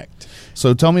 Correct.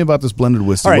 So tell me about this blended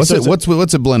whiskey. All right,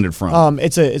 What's it blended from?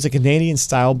 It's a Canadian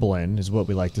style blend, is what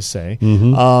we like to say.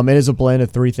 It is a blend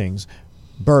of 3 things.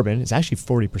 Bourbon. It's actually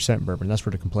 40% bourbon. That's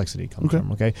where the complexity comes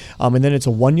from. Okay. And then it's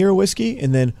a 1-year whiskey,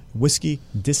 and then whiskey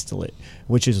distillate,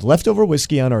 which is leftover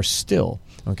whiskey on our still.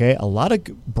 Okay. A lot of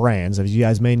brands, as you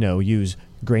guys may know, use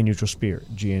grain neutral spirit,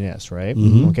 GNS, right?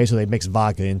 Okay, so they mix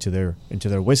vodka into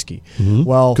their whiskey.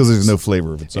 Well, Because there's no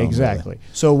flavor of its own. exactly.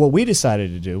 So what we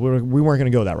decided to do, we weren't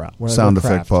going to go that route. We're gonna Sound go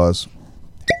effect craft. pause.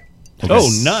 Oh,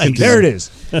 nice. There it is.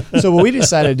 So what we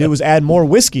decided to do was add more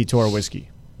whiskey to our whiskey.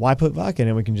 Why put vodka in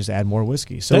it? We can just add more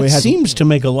whiskey. So That it has, seems to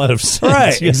make a lot of sense.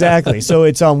 right, Yeah. exactly. So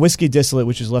it's whiskey distillate,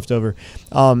 which is left over.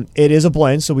 It is a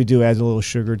blend, so we do add a little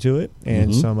sugar to it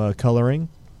and some coloring,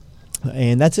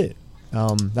 and that's it.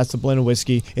 That's the blended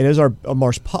whiskey. It is our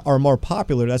more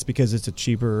popular. That's because it's a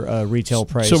cheaper retail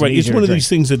price. So, right, and it's easier one to of drink. these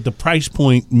things that the price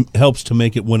point helps to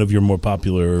make it one of your more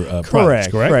popular products,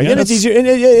 correct? Correct. Yeah, And it's easier. And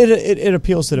it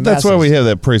appeals to the That's masses. why we have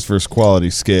that price versus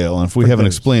quality scale. And if we haven't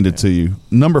explained it to you,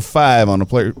 number 5 on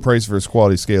the price versus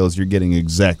quality scale is you're getting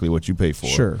exactly what you pay for.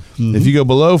 Sure. If you go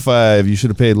below 5, you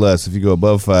should have paid less. If you go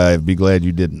above 5, be glad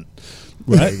you didn't.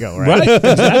 Right. There you go. Right.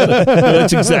 Exactly.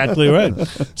 That's exactly right.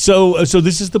 So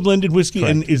this is the blended whiskey,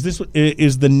 Correct. and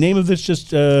is the name of this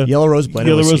just Yellow Rose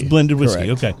blended Yellow whiskey. Rose blended whiskey?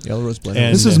 Correct. Okay. Yellow Rose blended.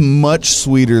 And This is much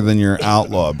sweeter than your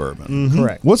Outlaw bourbon.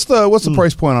 Correct. What's the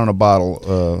price point on a bottle?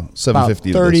 $7.50. About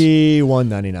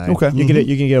 $31.99. Okay. You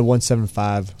can get a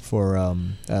 175 for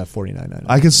 $49.99.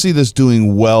 I can see this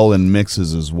doing well in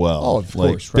mixes as well. Oh, of like,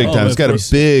 course, big right. time. Oh, It's got of a course.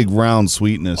 big round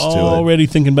sweetness to it. Already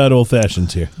thinking about old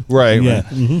fashions here. Right. Yeah.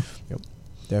 Right.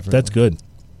 Definitely. That's good.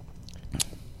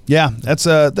 Yeah.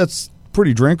 That's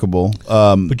pretty drinkable.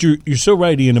 But you're so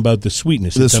right, Ian, about the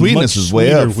sweetness. The It's a sweetness much is way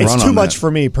sweeter up whiskey. front It's on too much that.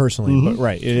 for me personally, but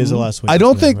right, it is a lot sweeter. I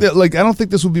don't think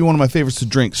this would be one of my favorites to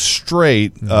drink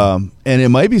straight. And it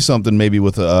might be something maybe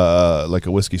with like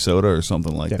a whiskey soda or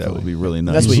something like that Definitely. would be really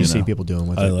nice. That's what you know? see people doing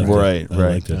with I it. like Right, that. I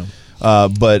right. like that.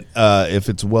 But if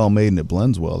it's well made and it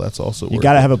blends well, that's also You worth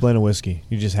got to it. have a blend of whiskey.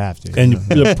 You just have to. And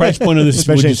the price point of this, would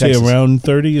Especially you in say Texas. around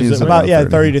 30? Is It's that about right?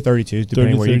 30 to 32,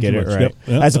 depending 30 where you get it. $32. Right. Yep.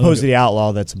 Yep. As opposed Okay. to the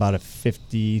Outlaw, that's about a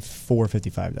 $54,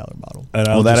 $55 bottle. And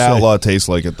I'll Well, that just say, Outlaw tastes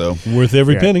like it though. worth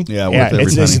every Yeah. penny. Yeah, worth Yeah, every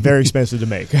it's penny. very expensive to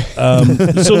make.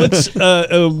 So let's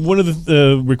one of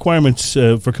the requirements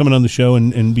for coming on the show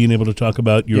and being able to talk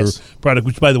about your Yes. product,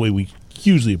 which by the way we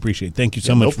hugely appreciate. Thank you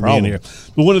so Yeah, much no for problem. being here.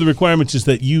 But one of the requirements is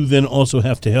that you then also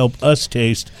have to help us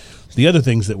taste the other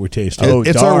things that we're tasting. Oh,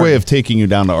 It's our darn. way of taking you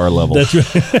down to our level. That's right.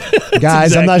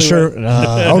 Guys, I'm not exactly sure.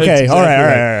 right. Okay, That's all right, all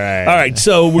exactly right. All right,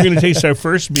 so we're going to taste our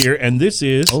first beer, and this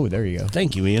is. Oh, there you go.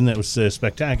 Thank you, Ian. That was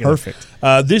spectacular. Perfect.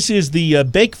 This is the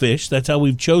Bakefish. That's how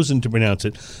we've chosen to pronounce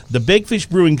it. The Bakefish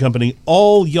Brewing Company,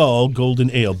 All Y'all Golden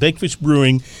Ale. Bakefish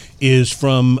Brewing is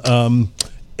from.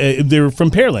 They're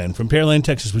from Pearland,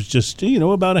 Texas, which is just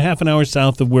about a half an hour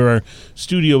south of where our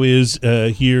studio is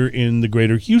here in the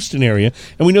greater Houston area.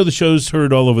 And we know the show's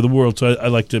heard all over the world, so I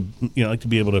like to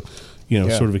be able to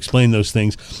sort of explain those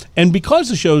things. And because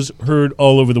the show's heard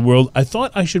all over the world, I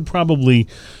thought I should probably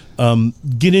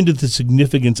get into the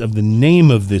significance of the name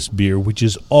of this beer, which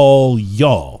is All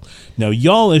Y'all. Now,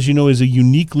 y'all, as you know, is a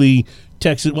uniquely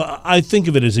Texas. Well, I think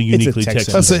of it as a uniquely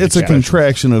Texan. Texan. It's a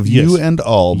contraction of Yes. you and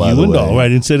all, by You the and way. all,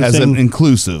 right, instead of as saying- an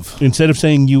inclusive. Instead of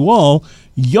saying you all,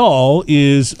 y'all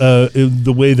is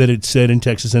the way that it's said in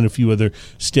Texas and a few other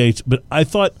states. But I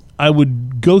thought I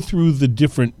would go through the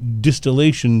different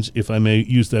distillations, if I may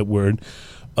use that word,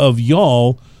 of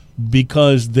y'all,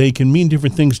 because they can mean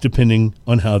different things depending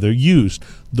on how they're used.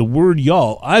 The word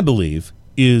y'all, I believe,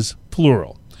 is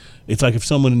plural. It's like if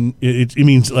someone, it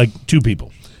means like two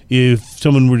people. If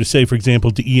someone were to say, for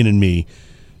example, to Ian and me,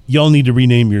 y'all need to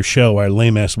rename your show. Our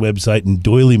lame-ass website and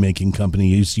doily making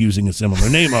company is using a similar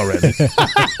name already.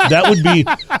 that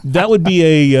would be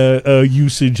a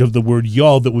usage of the word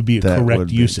y'all that would be a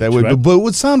correct usage. That would, right? but it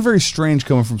would sound very strange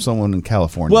coming from someone in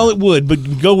California. Well, it would,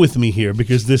 but go with me here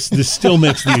because this still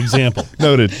makes the example.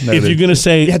 noted. If you're going to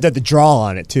say, You had that the draw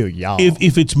on it too, y'all.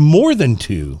 if it's more than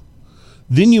two,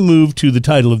 then you move to the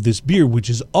title of this beer, which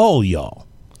is All Y'all.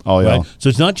 all y'all. Right? So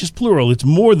it's not just plural, it's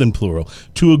more than plural.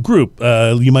 To a group,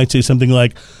 you might say something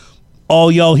like, all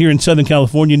y'all here in Southern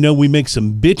California know we make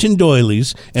some bitchin'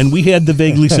 doilies, and we had the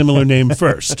vaguely similar name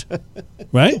first.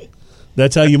 Right?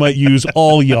 That's how you might use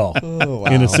all y'all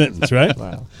in a sentence, right?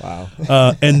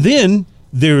 wow. And then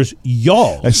there's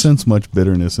y'all. I sense much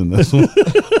bitterness in this one.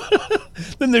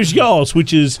 Then there's y'alls,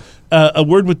 which is a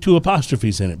word with two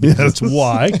apostrophes in it. Because it's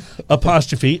Y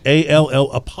apostrophe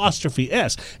ALL apostrophe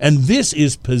S. And this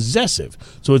is possessive.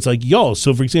 So it's like y'all.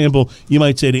 So, for example, you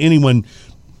might say to anyone,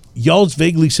 y'all's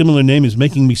vaguely similar name is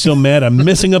making me so mad I'm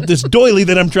messing up this doily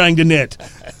that I'm trying to knit.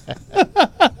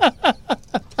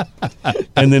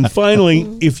 And then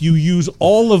finally, if you use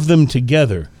all of them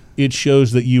together, it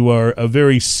shows that you are a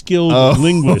very skilled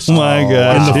linguist. Oh my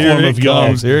gosh. In the Here form it of y'all.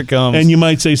 comes. Here it comes. And you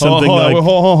might say something like,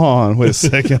 hold on. Wait a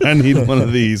second. I need one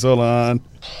of these. Hold on.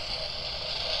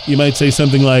 you might say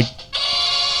something like,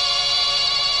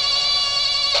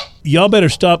 y'all better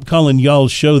stop calling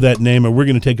y'all's show that name or we're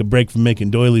going to take a break from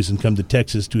making doilies and come to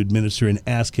Texas to administer an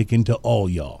ass kicking to all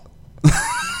y'all.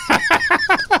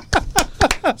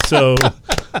 So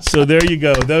there you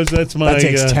go. That's my That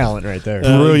takes talent right there.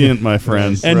 Brilliant, my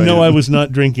friend. And no, I was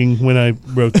not drinking when I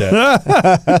wrote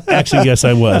that. Actually, yes,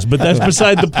 I was, but that's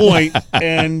beside the point.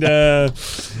 And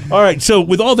All right. So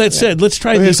with all that said, let's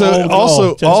try Okay, this. so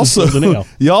also, Golden Ale.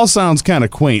 y'all sounds kind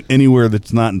of quaint anywhere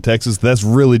that's not in Texas. That's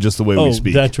really just the way we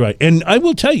speak. That's right. And I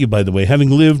will tell you, by the way, having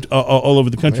lived all over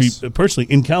the country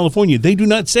personally, in California, they do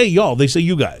not say y'all; they say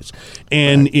you guys.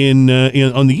 And in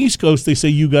on the East Coast, they say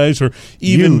you guys, or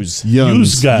even Yous.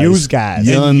 yous guys. Yous guys.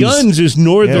 And yuns is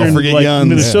northern, Don't forget like yuns.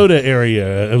 Minnesota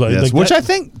area. Yes, which I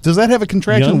think, does that have a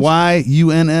contraction? Yuns?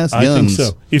 Y-U-N-S? I think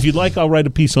so. If you'd like, I'll write a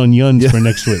piece on yuns for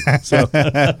next week. So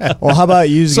Well, how about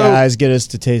you So, guys get us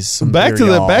to taste some Back beer, to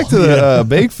the y'all?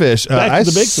 bake fish. Back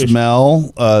to the bake fish.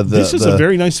 Smell this is a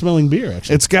very nice smelling beer,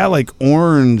 actually. It's got like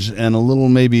orange and a little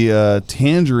maybe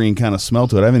tangerine kind of smell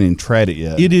to it. I haven't even tried it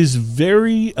yet. It is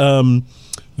very,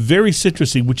 very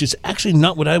citrusy, which is actually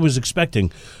not what I was expecting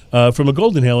from a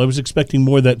golden ale. I was expecting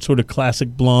more that sort of classic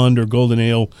blonde or golden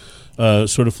ale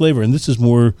sort of flavor, and this is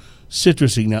more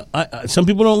citrusy. Now, some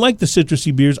people don't like the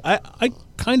citrusy beers. I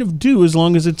kind of do, as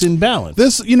long as it's in balance.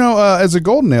 This, as a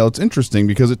golden ale, it's interesting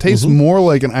because it tastes more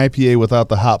like an IPA without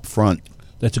the hop front.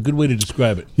 That's a good way to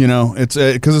describe it. It's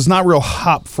because it's not real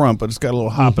hop front, but it's got a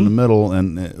little hop in the middle,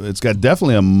 and it's got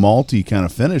definitely a malty kind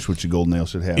of finish, which a golden ale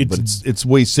should have. But it's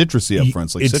way citrusy up front.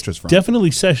 It's like citrus front. Definitely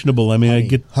sessionable. I mean, I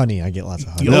get honey. I get lots of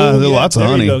honey. There's lots of there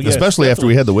you honey, go. Yes, especially after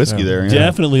we had the whiskey there. Yeah.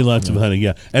 Definitely lots of honey,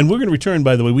 yeah. And we're going to return,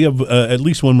 by the way. We have at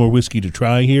least one more whiskey to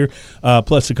try here,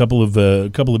 plus a couple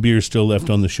of beers still left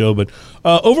on the show. But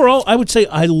overall, I would say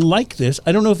I like this.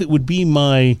 I don't know if it would be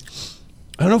my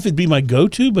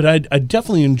go-to, but I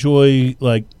definitely enjoy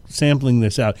like sampling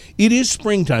this out. It is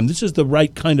springtime. This is the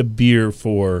right kind of beer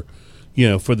for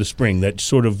the spring. That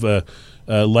sort of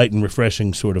light and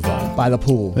refreshing sort of vibe. By the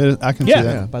pool. I can see Yeah.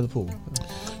 that. Yeah, by the pool.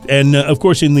 And, of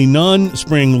course, in the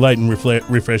non-spring light and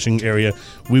refreshing area,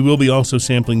 we will be also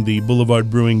sampling the Boulevard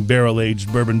Brewing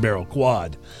Barrel-Aged Bourbon Barrel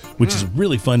Quad, which is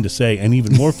really fun to say and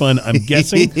even more fun, I'm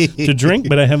guessing, to drink,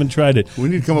 but I haven't tried it. We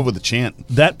need to come up with a chant.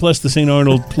 That plus the St.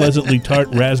 Arnold Pleasantly Tart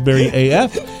Raspberry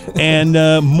AF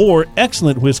and more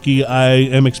excellent whiskey I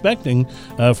am expecting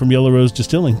from Yellow Rose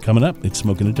Distilling coming up. It's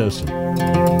Smoking and Toasting.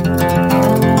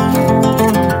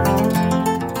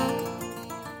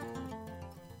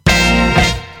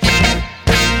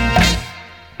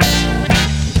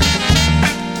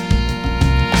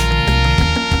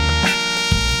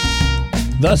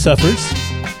 The Suffers.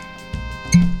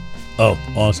 Oh,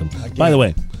 awesome. By the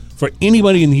way, for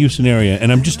anybody in the Houston area,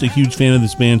 and I'm just a huge fan of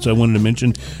this band, so I wanted to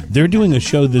mention, they're doing a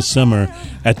show this summer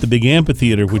at the Big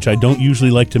Amphitheater, which I don't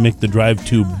usually like to make the drive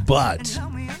to, but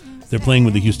they're playing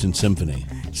with the Houston Symphony.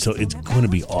 So it's going to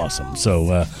be awesome.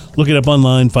 So look it up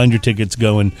online, find your tickets,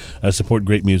 go and support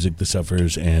great music, The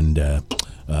Suffers, and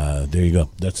there you go.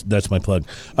 That's my plug.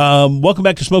 Welcome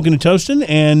back to Smoking and Toasting,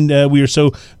 and we are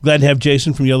so glad to have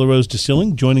Jason from Yellow Rose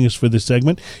Distilling joining us for this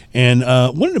segment. And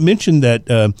wanted to mention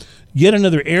that yet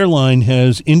another airline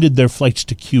has ended their flights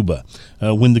to Cuba.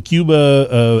 When the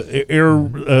Cuba air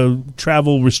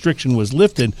travel restriction was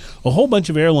lifted, a whole bunch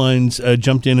of airlines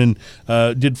jumped in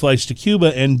and did flights to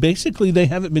Cuba, and basically they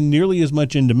haven't been nearly as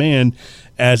much in demand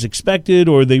as expected,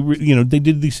 or they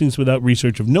did these things without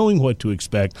research of knowing what to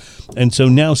expect. And so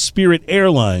now Spirit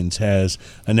Airlines has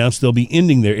announced they'll be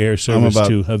ending their air service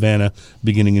to Havana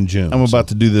beginning in June. I'm about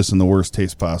to do this in the worst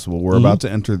taste possible. We're about to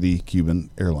enter the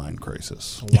Cuban airline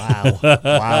crisis. Wow.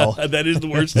 Wow. That is the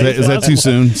worst. Is that too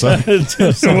soon? Sorry.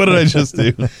 So what did I just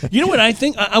do? You know what I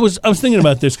think? I was thinking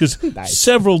about this because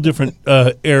several different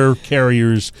air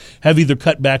carriers have either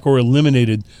cut back or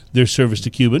eliminated their service to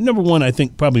Cuba. Number one, I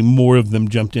think probably more of them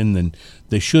jumped in than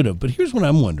they should have. But here's what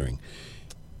I'm wondering.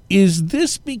 Is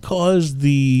this because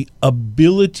the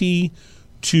ability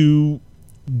to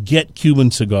get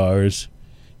Cuban cigars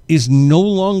is no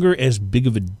longer as big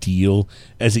of a deal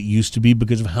as it used to be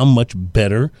because of how much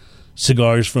better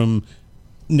cigars from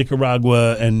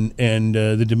Nicaragua and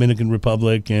the Dominican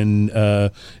Republic and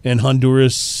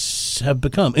Honduras have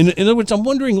become? In other words, I'm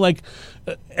wondering, like,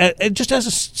 just as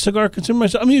a cigar consumer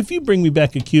myself, I mean, if you bring me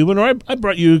back a Cuban, or I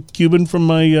brought you a Cuban from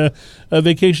my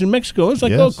vacation in Mexico, it's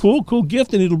like, Yes. oh, cool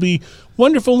gift, and it'll be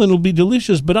wonderful and it'll be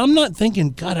delicious. But I'm not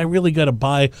thinking, God, I really got to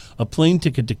buy a plane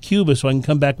ticket to Cuba so I can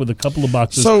come back with a couple of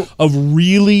boxes of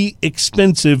really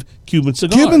expensive Cuban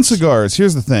cigars. Cuban cigars.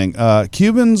 Here's the thing.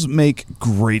 Cubans make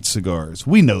great cigars.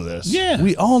 We know this. Yeah.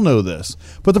 We all know this.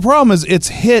 But the problem is it's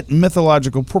hit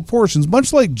mythological proportions,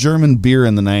 much like German beer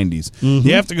in the 90s.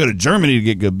 You have to go to Germany to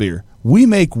get good beer. We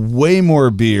make way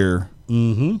more beer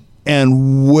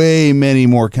and way many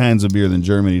more kinds of beer than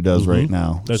Germany does right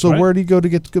now. That's so right. where do you go to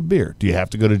get good beer? Do you have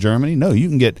to go to Germany? No, you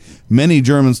can get many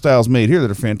German styles made here that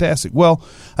are fantastic. Well,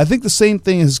 I think the same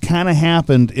thing has kind of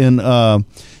happened in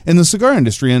in the cigar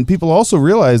industry, and people also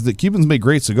realize that Cubans make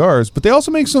great cigars, but they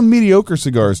also make some mediocre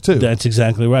cigars too. That's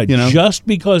exactly right. You know? Just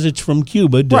because it's from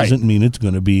Cuba doesn't mean it's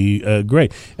going to be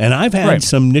great. And I've had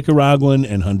some Nicaraguan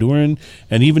and Honduran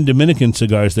and even Dominican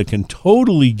cigars that can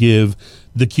totally give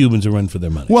the Cubans a run for their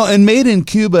money. Well, and made in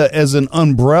Cuba as an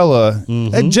umbrella,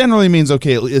 that generally means,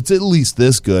 okay, it's at least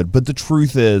this good. But the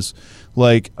truth is,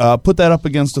 like, put that up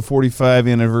against a 45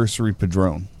 anniversary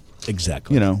Padron.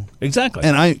 Exactly. You know. Exactly.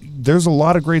 And there's a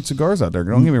lot of great cigars out there.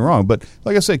 Don't get me wrong. But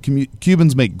like I said,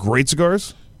 Cubans make great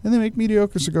cigars, and they make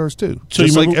mediocre cigars too. So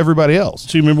just like everybody else.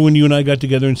 So you remember when you and I got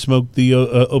together and smoked the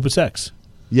Opus X?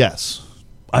 Yes.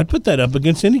 I'd put that up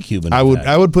against any Cuban. I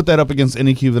would put that up against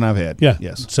any Cuban I've had. Yeah.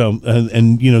 Yes. So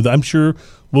and you know, I'm sure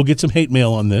we'll get some hate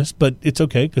mail on this, but it's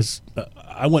okay because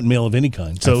I want mail of any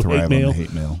kind. So I thrive hate mail, on the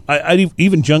hate mail.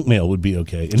 Even junk mail would be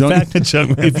okay. In fact,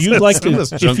 junk mail. if you'd like to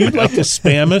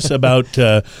spam us about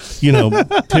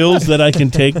pills that I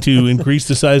can take to increase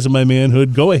the size of my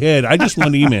manhood, go ahead. I just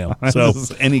want email. So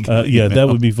any kind of email. that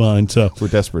would be fine. So we're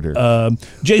desperate here.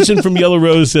 Jason from Yellow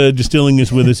Rose Distilling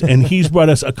is with us, and he's brought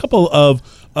us a couple of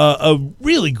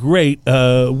really great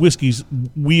whiskeys.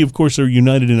 We, of course, are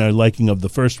united in our liking of the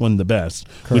first one the best,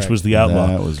 which was the Outlaw.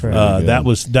 That was very good.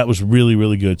 That was really,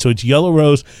 really good. So it's Yellow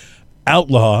Rose,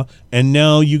 Outlaw, and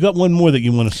now you got one more that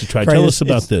you want us to try. Tell us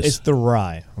about this. It's the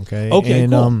rye, okay? Okay,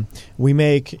 and, cool. We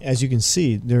make, as you can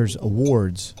see, there's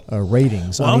awards,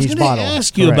 ratings on each bottle. I was going to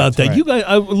ask you about that. You guys,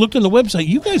 I looked on the website.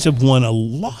 You guys have won a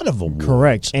lot of awards.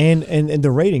 Correct. And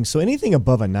the ratings, so anything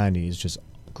above a 90 is just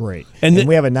great. And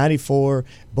we have a 94.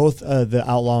 Both the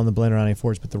Outlaw and the Blend are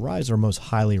 94s, but the Ryes are most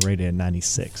highly rated at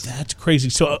 96. That's crazy.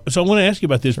 So I want to ask you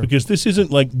about this because this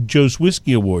isn't like Joe's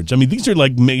Whiskey Awards. I mean, these are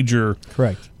like major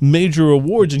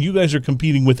awards, and you guys are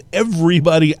competing with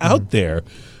everybody out there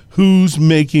who's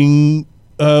making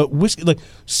whiskey. Like,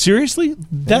 seriously?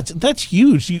 That's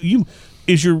huge. You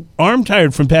is your arm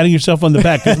tired from patting yourself on the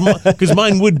back? Because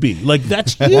mine would be. Like,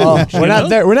 that's huge. Well, we're not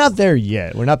there. We're not there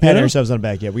yet. We're not patting ourselves on the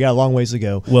back yet. We got a long ways to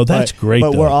go. Well, that's great.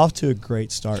 But we're off to a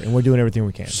great start, and we're doing everything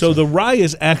we can. So the rye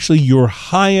is actually your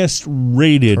highest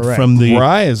rated from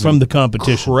the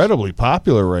competition. Incredibly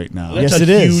popular right now. Yes, it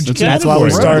is. That's why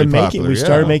we started making. We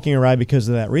started yeah. making a rye because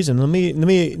of that reason. Let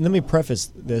me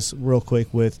preface this real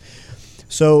quick with.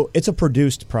 So it's a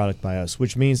produced product by us,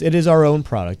 which means it is our own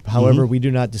product. However, we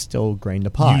do not distill grain to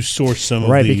pot. You source some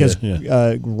right, of the...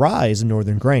 because rye is a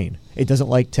northern grain. It doesn't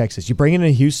like Texas. You bring it into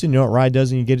Houston, you know what rye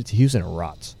does, and you get it to Houston, it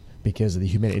rots because of the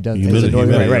humidity. It doesn't. It's a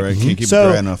northern grain, right? Can't keep it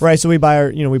dry enough. Right, so we buy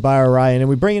our rye and then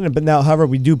we bring it in. But now, however,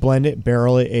 we do blend it,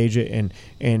 barrel it, age it, and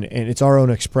it's our own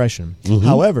expression.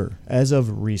 However, as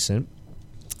of recent,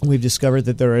 we've discovered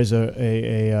that there is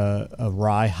a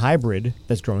rye hybrid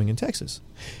that's growing in Texas.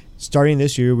 Starting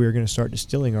this year, we're going to start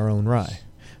distilling our own rye.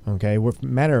 Okay,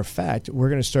 matter of fact, we're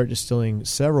going to start distilling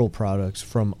several products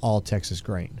from all Texas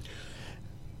grain.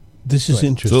 This is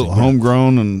interesting. So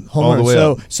homegrown and all the way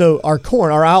up. So our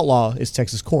corn, our Outlaw is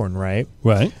Texas corn, right?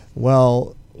 Right.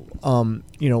 Well,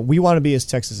 we want to be as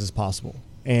Texas as possible.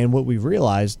 And what we've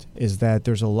realized is that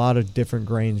there's a lot of different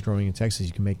grains growing in Texas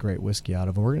you can make great whiskey out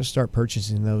of. And we're going to start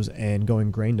purchasing those and going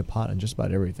grain to pot on just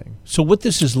about everything. So what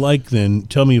this is like then,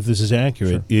 tell me if this is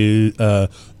accurate, is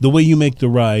the way you make the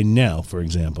rye now, for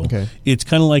example. Okay. It's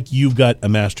kind of like you've got a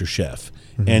master chef,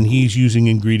 and he's using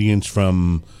ingredients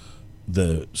from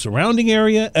the surrounding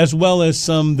area as well as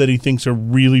some that he thinks are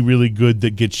really, really good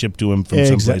that get shipped to him from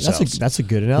someplace else. That's a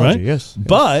good analogy, right? Yes.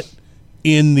 But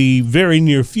in the very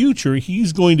near future,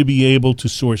 he's going to be able to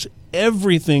source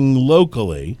everything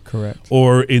locally. Correct.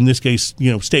 Or in this case,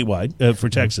 statewide for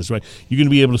Texas, right? You're going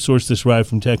to be able to source this rye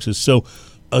from Texas. So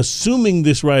assuming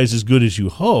this rye is as good as you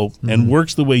hope and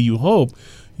works the way you hope,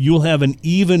 you'll have an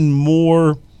even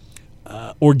more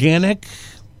organic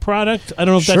product. I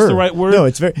don't know if that's the right word. No,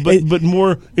 it's but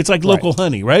more. It's like local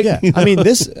honey, right? Yeah. I mean,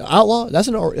 this Outlaw that's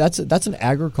an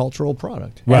agricultural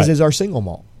product, as is our single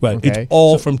malt. Right. Okay? It's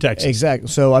all from Texas. Exactly.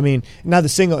 So I mean,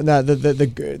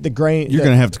 the grain. You're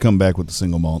going to have to come back with the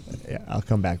single malt. Yeah, I'll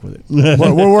come back with it.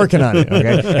 We're working on it.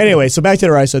 Okay. Anyway, so back to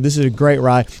the rye. So this is a great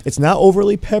rye. It's not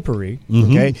overly peppery.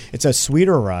 Okay. It's a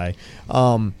sweeter rye.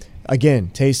 Again,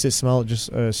 taste it, smell it, just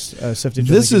sifted.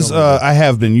 This is I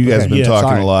have been. You guys have been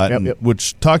talking a lot,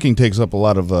 which talking takes up a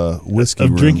lot of whiskey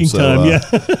room, drinking time.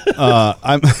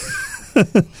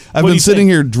 I've been sitting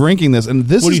here drinking this, and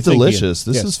this is delicious.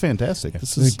 This is fantastic.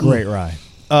 This is a great rye.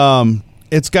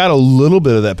 It's got a little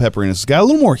bit of that pepperiness. It's got a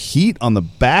little more heat on the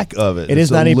back of it. It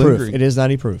is 90 proof. It is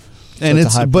 90 proof. And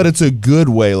it's a high proof. it's a good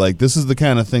way. Like, this is the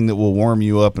kind of thing that will warm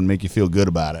you up and make you feel good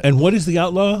about it. And what is the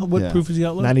Outlaw? What Yeah. proof is the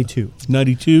Outlaw? 92.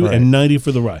 92 Right. and 90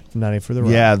 for the rye. 90 for the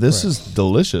rye. Yeah, this Correct. is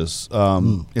delicious.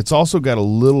 It's also got a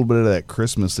little bit of that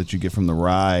Christmas that you get from the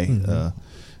rye,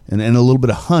 and a little bit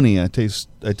of honey. I taste.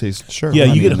 Sure. Yeah,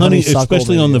 you get honey, honeysuckle,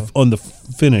 especially there on you the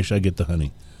finish. I get the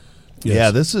honey. Yes.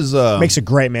 Yeah, this is Makes a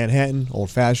great Manhattan,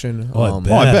 old fashioned. Oh, I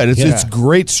bet. I bet Yeah. it's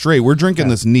great straight. We're drinking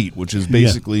this neat, which is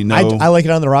basically I like it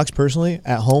on the rocks personally.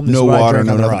 At home, this no is what I water, drink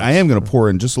no on the nothing. rocks. I am going to pour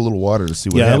in just a little water to see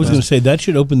what Yeah, I happens. was going to say that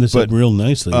should open this up But, real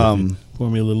nicely.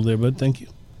 Pour me a little there, bud. Thank you.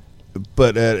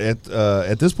 But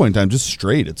at this point in time, just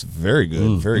straight, it's very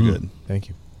good, very good. Thank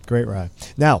you. Great rye.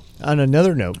 Now, on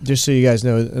another note, just so you guys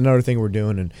know, another thing we're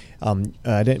doing, and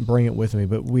I didn't bring it with me,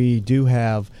 but we do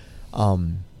have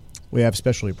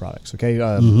specialty products. Okay,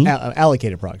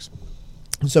 allocated products.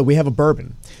 So we have a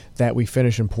bourbon that we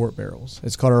finish in port barrels.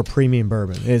 It's called our premium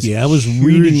bourbon. It's Yeah, I was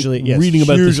hugely- reading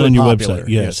about this hugely on your popular. website.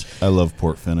 Yes. I love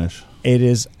port finish. It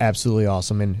is absolutely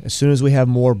awesome. And as soon as we have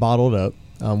more bottled up,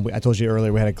 I told you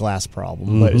earlier we had a glass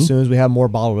problem, but as soon as we have more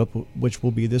bottled up, which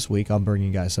will be this week, I'm bringing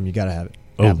you guys some. You got to have it.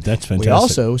 Oh, Now, that's fantastic. We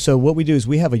also, so what we do is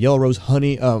we have a Yellow Rose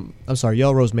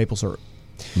Yellow Rose maple syrup,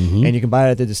 and you can buy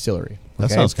it at the distillery. That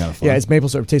okay? sounds kinda fun. Yeah, it's maple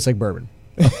syrup. It tastes like bourbon.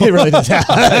 It really does.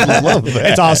 I love that.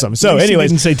 It's awesome. So, You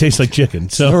anyways, didn't say tastes like chicken.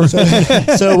 So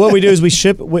so what we do is we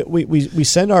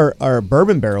send our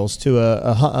bourbon barrels to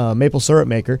a maple syrup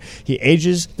maker. He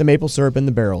ages the maple syrup in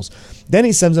the barrels. Then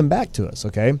he sends them back to us,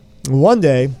 okay? One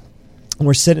day,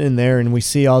 we're sitting in there and we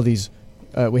see all these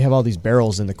we have all these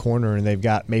barrels in the corner and they've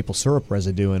got maple syrup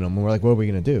residue in them. And we're like, what are we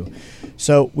going to do?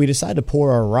 So we decide to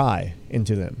pour our rye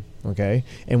into them, okay?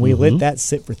 And we let that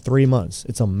sit for 3 months.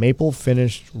 It's a maple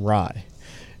finished rye.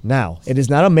 Now, it is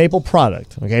not a maple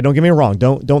product. Okay, don't get me wrong.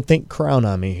 Don't think Crown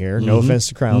on me here. No offense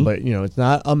to Crown, but it's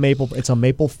not a maple. It's a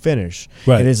maple finish.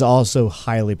 Right. It is also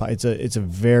highly. It's a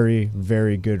very,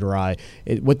 very good rye.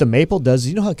 What the maple does,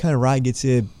 you know how kind of rye gets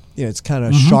it. It's kind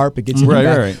of sharp. It gets in the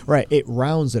back. Right. It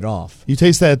rounds it off. You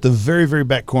taste that at the very, very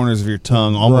back corners of your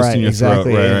tongue, almost in your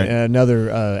exactly. throat. Right. And another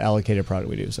allocated product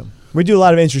we do. So we do a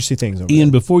lot of interesting things over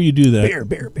Ian, there. before you do that,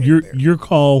 Beer. your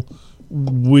call.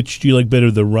 Which do you like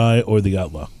better, the rye or the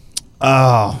Outlaw?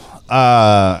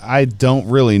 I don't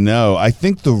really know. I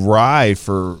think the rye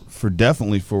for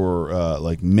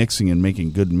like mixing and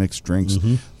making good mixed drinks.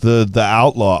 The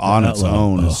Outlaw on its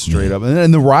own is straight up,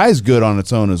 and the rye is good on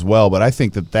its own as well. But I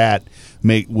think that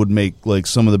would make like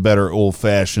some of the better old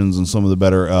fashions and some of the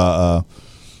better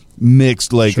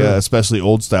mixed, like especially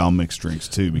old style mixed drinks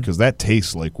too, because that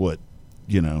tastes like what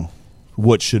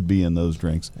should be in those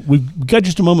drinks. We've got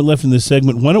just a moment left in this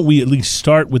segment. Why don't we at least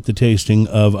start with the tasting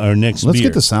of our next Let's beer?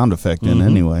 get the sound effect in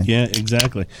anyway. Yeah,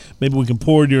 exactly. Maybe we can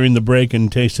pour during the break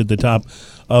and taste at the top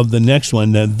of the next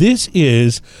one. Now, this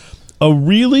is a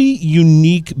really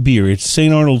unique beer. It's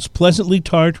St. Arnold's Pleasantly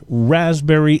Tart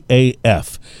Raspberry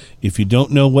AF. If you don't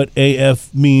know what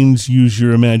AF means, use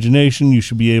your imagination. You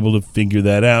should be able to figure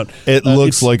that out. It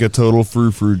looks like a total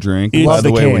frou-frou drink, It's- by Love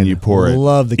the way, can. when you pour it.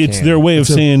 Love the can. It's their way of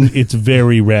saying it's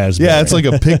very raspberry. Yeah, it's like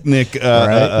a picnic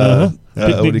what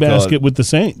do Picnic you call basket it? with the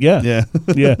Saint. Yeah. Yeah.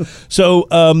 Yeah. So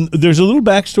there's a little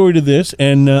backstory to this,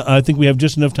 and I think we have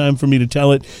just enough time for me to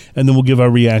tell it, and then we'll give our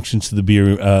reactions to the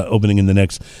beer opening in the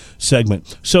next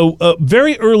segment. So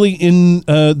very early in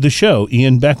the show,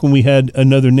 Ian, back when we had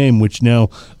another name, which now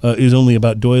is only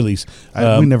about doilies.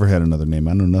 We never had another name.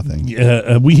 I know nothing.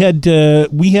 We had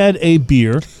a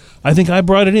beer. I think I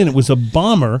brought it in. It was a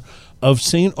bomber of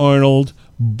St. Arnold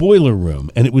Boiler Room,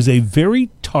 and it was a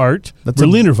very tart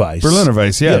Berliner Weiss. Berliner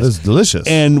Weiss, yeah, Yes. that's delicious.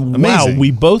 And amazing. wow,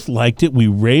 we both liked it. We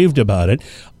raved about it.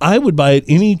 I would buy it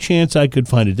any chance I could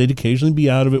find it. They'd occasionally be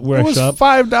out of it where It I was shop.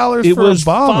 $5 It for was a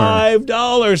bomber.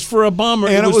 $5 for a bomber,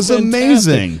 And it was fantastic.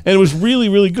 amazing. and it was really,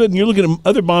 really good. And you're looking at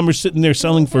other bombers sitting there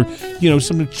selling for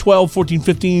something $12, $14,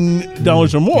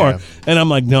 $15 or more, Yeah. and I'm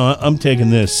like, no, I'm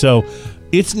taking this. So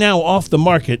it's now off the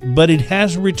market, but it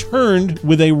has returned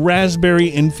with a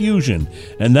raspberry infusion,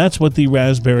 and that's what the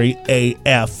Raspberry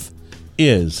AF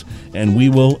is. And we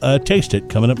will taste it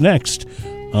coming up next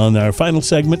on our final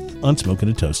segment on Smoking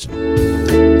and Toasting.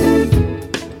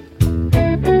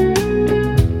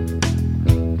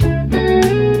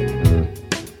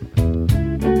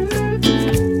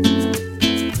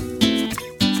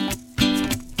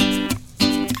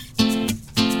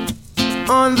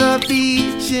 On the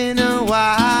beach in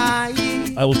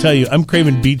Hawaii. I will tell you, I'm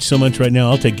craving beach so much right now.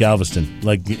 I'll take Galveston.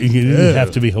 Like it didn't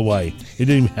have to be Hawaii. It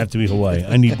didn't even have to be Hawaii.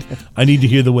 I need to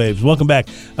hear the waves. Welcome back,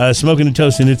 Smoking and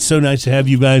Toasting. It's so nice to have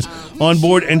you guys on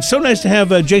board, and so nice to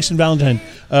have Jason Valentine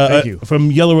Thank you.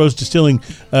 From Yellow Rose Distilling.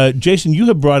 Jason, you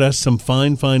have brought us some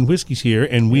fine whiskeys here,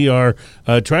 and we are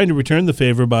trying to return the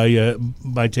favor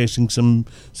by tasting some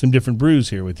different brews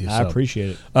here with you. I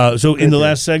appreciate it. So in the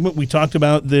last segment, we talked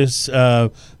about this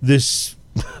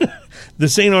the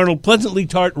St. Arnold Pleasantly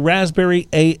Tart Raspberry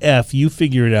AF. You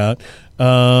figure it out.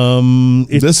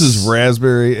 This is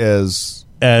raspberry as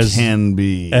can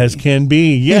be. As can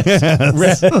be, yes.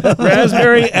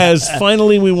 Raspberry as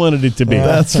finally we wanted it to be.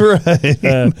 That's right.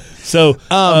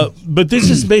 But this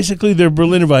is basically their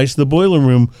Berliner Weiss, the boiler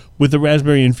room with the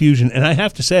raspberry infusion. And I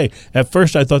have to say, at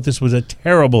first I thought this was a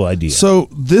terrible idea. So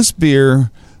this beer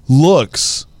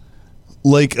looks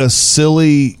like a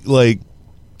silly,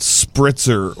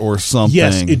 spritzer or something.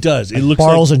 Yes, it does. It looks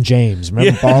Barrels like and James.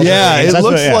 Remember Barrels yeah, and James?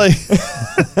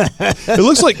 it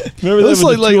looks like Remember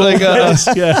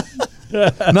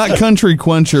not Country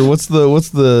Quencher. What's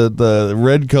the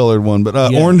red colored one? But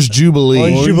Orange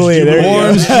Jubilee. Orange Jubilee.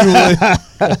 Orange Jubilee.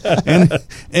 And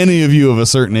any of you of a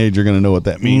certain age are going to know what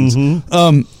that means.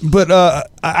 But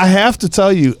I have to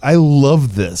tell you, I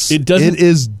love this. It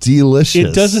is delicious.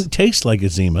 It doesn't taste like a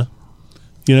Zima.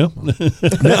 You know?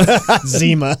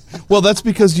 Zima. Well, that's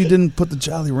because you didn't put the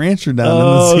Jolly Rancher down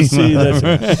Oh, in the Zima. see, that's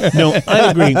right. No, I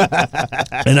agree.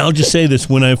 And I'll just say this.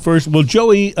 When I first... Well,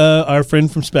 Joey, our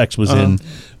friend from Specs, was in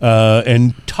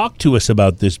and talked to us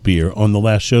about this beer on the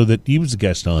last show that he was a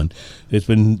guest on. It's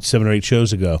been 7 or 8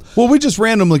 shows ago. Well, we just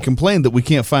randomly complained that we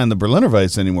can't find the Berliner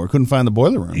Weiss anymore. Couldn't find the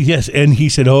boiler room. Yes, and he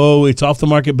said, "Oh, it's off the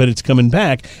market, but it's coming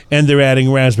back, and they're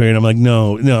adding raspberry." And I'm like,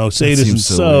 "No, say it isn't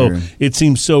so. Weird. It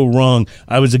seems so wrong."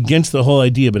 I was against the whole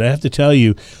idea, but I have to tell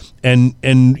you, and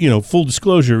full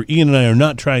disclosure, Ian and I are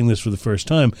not trying this for the first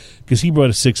time because he brought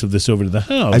a 6 of this over to the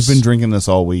house. I've been drinking this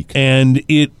all week, and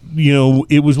it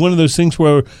was one of those things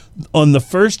where, on the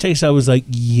first taste, I was like,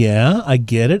 "Yeah, I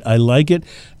get it, I like it."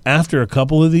 After a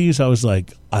couple of these, I was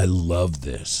like, I love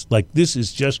this. Like, this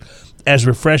is just as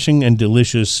refreshing and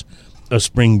delicious a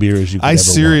spring beer as you could ever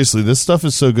seriously, this stuff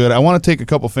is so good. I want to take a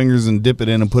couple fingers and dip it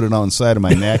in and put it on the side of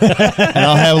my neck, and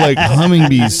I'll have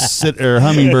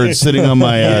hummingbirds sitting on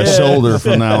my shoulder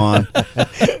from now on.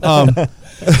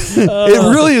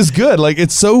 It really is good. Like,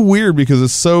 it's so weird because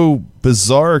it's so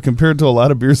bizarre compared to a lot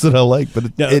of beers that I like,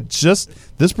 but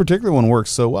this particular one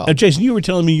works so well. Jason, you were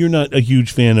telling me you're not a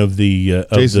huge fan of the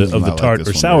tart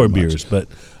or sour beers, but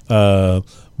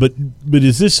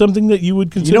is this something that you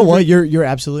would consider? You know what? You're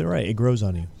absolutely right. It grows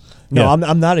on you. No, Yeah.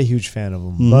 I'm not a huge fan of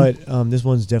them, but this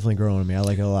one's definitely growing on me. I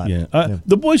like it a lot. Yeah.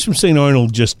 The boys from St.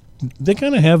 Arnold they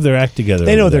kind of have their act together.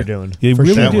 They know what over they're there. doing. They For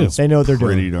really sure. do. They know what they're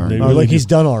Pretty doing. darn They good. really Like do. he's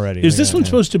done already. Is this Yeah, one yeah.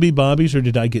 supposed to be Bobby's, or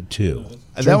did I get 2?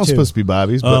 That was too. supposed to be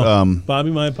Bobby's, but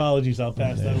Bobby, my apologies. I'll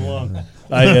pass that along.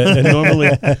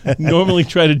 I normally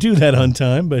try to do that on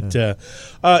time, but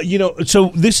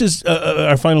so this is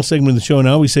our final segment of the show, and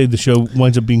I always say the show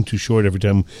winds up being too short every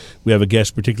time we have a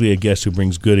guest, particularly a guest who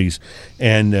brings goodies,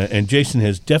 and Jason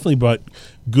has definitely brought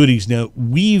goodies. Now,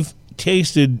 we've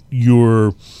tasted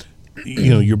your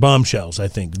bombshells, I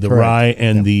think, the Correct. rye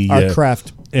and Our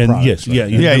craft and products, yes,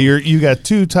 right? yeah. you got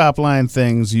 2 top line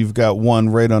things. You've got one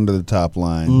right under the top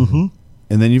line,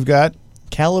 and then you've got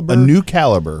Caliber. a new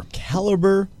Caliber.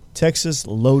 Caliber Texas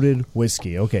loaded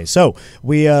whiskey. Okay, so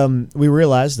we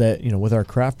realized that with our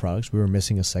craft products we were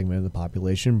missing a segment of the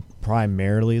population,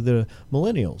 primarily the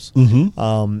millennials,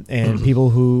 and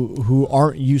people who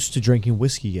aren't used to drinking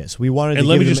whiskey yet. So we wanted to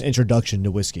give them an introduction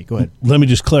to whiskey. Go ahead. Let me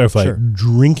just clarify: Sure.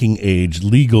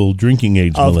 legal drinking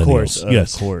age Of millennials. course,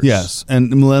 Yes. of course, Yes,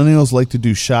 and millennials like to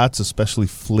do shots, especially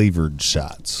flavored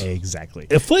shots. exactly.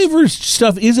 Flavor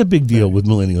stuff is a big deal with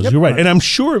millennials. You're right, and I'm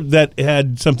sure that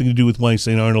had something to do with why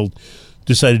St. Arnold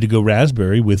decided to go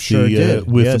raspberry with the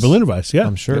Berliner Weiss. Yeah,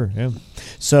 I'm sure. Yeah.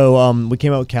 So we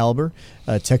came out with Caliber,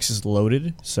 Texas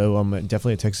loaded. So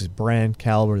definitely a Texas brand.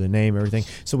 Caliber, the name, everything.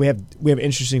 So we have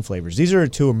interesting flavors. These are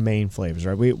 2 main flavors,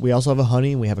 right? We also have a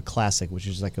honey, and we have a classic, which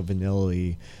is like a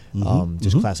vanilla-y,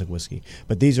 just classic whiskey.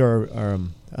 But these are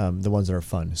the ones that are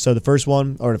fun. So the first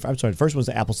one, the first one's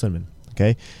the apple cinnamon.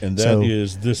 Okay, and that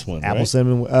is this one, apple right?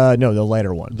 cinnamon. No, the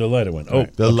lighter one. The lighter one. Oh,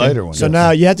 The lighter one. So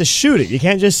now you have to shoot it. You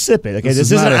can't just sip it. Okay, this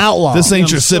isn't not outlaw. This ain't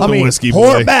your sipping whiskey,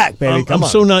 pour boy. it back, baby. I'm Come on.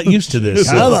 so not used to this.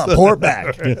 Come on, pour it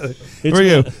back. Here we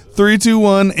go. 3, 2,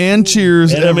 1, and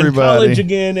cheers, And I'm in everybody. college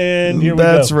again, and here we go.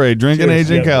 That's right. Drinking Cheers.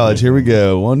 age in Yeah. college. Here we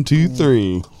go. 1, 2,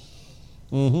 3.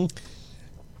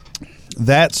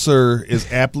 That, sir, is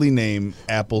aptly named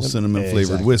apple cinnamon flavored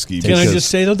Exactly. whiskey. Can I because just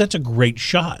say though, that's a great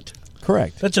shot.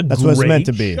 Correct. That's what it's meant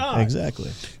to great be. shot.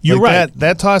 Exactly. You're like right.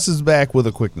 That tosses back with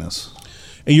a quickness.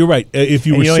 And you're right. If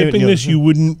you And were you don't sipping even- this, you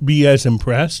wouldn't be as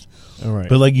impressed. All right.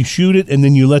 But like you shoot it and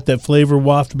then you let that flavor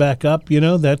waft back up.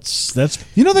 That's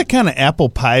You know that kind of apple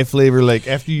pie flavor, like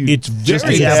after you It's just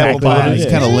very eat the apple apple pie, pie.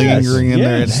 it's kind of Yes. lingering in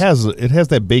there. It Yes. has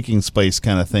that baking spice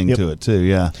kind of thing Yep. to it too.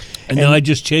 Yeah, and then I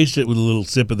just chased it with a little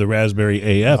sip of the raspberry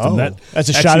AF, and That's a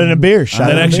actually- shot in a beer. Shot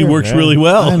That in a actually beer. works Yeah. really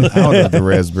well. I'm out of the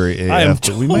raspberry AF. I am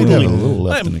but we might have a little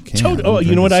left in the can. Oh, I'm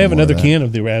you know what? I have drinking some more another of that. can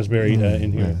of the raspberry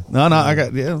in here. No, I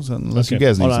got unless you Okay.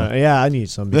 guys need Hold some. on. Yeah, I need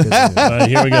some. Because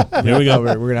Here we go. Here we go.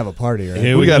 we're gonna have a party, right?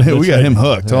 Here We got go. we got him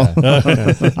hooked. Huh?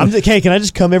 Hey, can I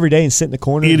just come every day and sit in the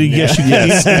corner? Yes, you can.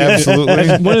 Yes, absolutely.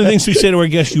 That's one of the things we say to our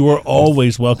guests: you are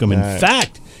always welcome. In All right.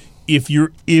 fact, if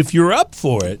you're up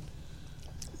for it,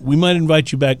 we might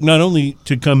invite you back not only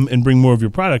to come and bring more of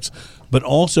your products, but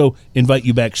also invite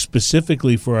you back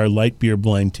specifically for our light beer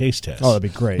blind taste test. Oh, that'd be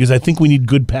great. Because I think we need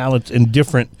good palates and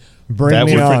different. Bring That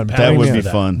me would- on. that Bring would me be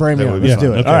on. fun. Bring me That on. would be Let's do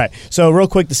fun. it. Okay. All right. So real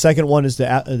quick, the second one is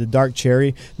the dark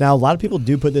cherry. Now a lot of people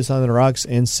do put this on the rocks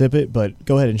and sip it, but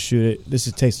go ahead and shoot it. This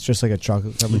tastes just like a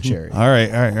chocolate covered cherry. All right.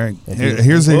 Oh,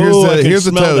 Here's I the can here's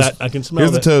the smell toast. that. I can smell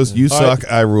Here's the that. toast. You All suck.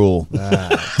 I rule.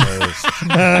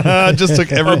 Just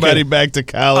took everybody back to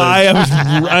college.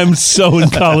 I'm so in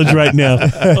college right now.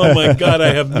 Oh my God,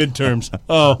 I have midterms.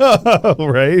 Oh,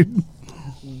 right.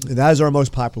 That is our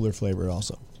most popular flavor,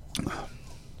 also.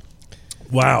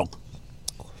 wow.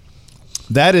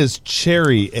 That is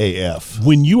cherry AF.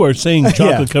 When you are saying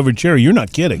chocolate covered cherry, you're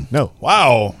not kidding. No.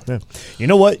 Wow. Yeah. You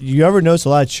know what? You ever notice a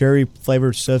lot of cherry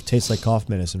flavored stuff tastes like cough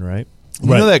medicine, right? You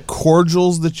know that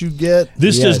cordials that you get?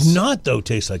 This Yes. does not, though,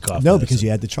 taste like coffee. No, because you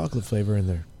add the chocolate flavor in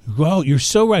there. Well, you're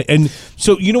so right. And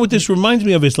so, you know what this reminds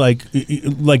me of is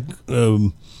because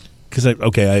I'm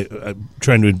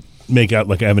trying to make out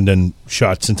like I haven't done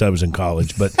shots since I was in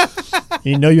college, but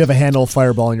You know you have a handle of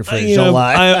Fireball in your fridge. you Don't know,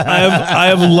 lie. I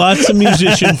have lots of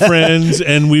musician friends,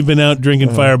 and we've been out drinking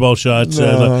Fireball shots.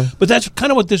 But that's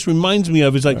kind of what this reminds me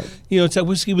of. Is like it's that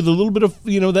whiskey with a little bit of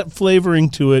that flavoring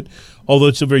to it, although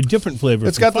it's a very different flavor.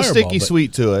 It's from got the Fireball, sticky but-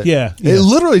 sweet to it. Yeah. It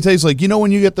literally tastes like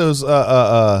when you get those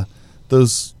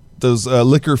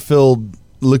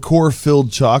liqueur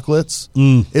filled chocolates.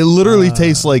 It literally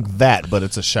tastes like that, but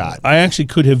it's a shot. I actually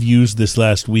could have used this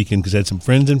last weekend because I had some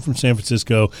friends in from San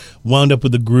Francisco, wound up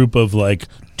with a group of like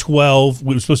 12. It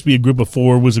was supposed to be a group of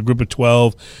 4, was a group of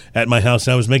 12 at my house.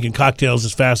 And I was making cocktails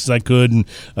as fast as I could and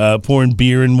pouring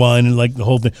beer and wine and like the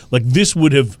whole thing. Like this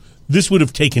would have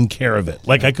taken care of it.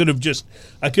 Like I could have just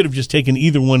taken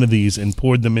either one of these and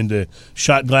poured them into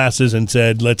shot glasses and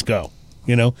said, "Let's go."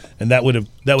 And that would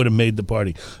have made the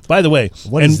party. By the way,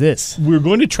 What is this? We're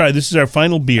going to try. This is our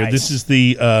final beer. Nice. This is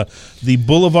the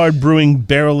Boulevard Brewing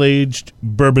Barrel Aged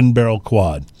Bourbon Barrel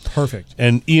Quad. Perfect.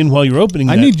 And Ian, while you're opening,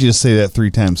 I that, need you to say that 3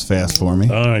 times fast for me.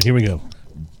 All right, here we go.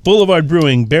 Boulevard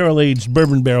Brewing Barrel Aged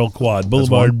Bourbon Barrel Quad.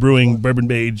 Boulevard Brewing Bourbon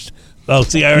Aged. Oh,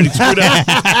 see, I already screwed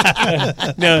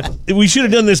up. Now, we should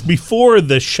have done this before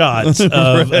the shots.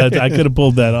 I could have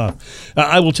pulled that off.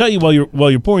 I will tell you while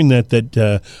you're pouring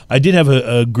that I did have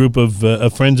a group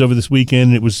of friends over this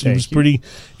weekend. It was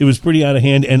pretty out of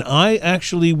hand, and I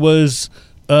actually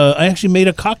made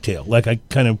a cocktail. Like I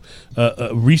kind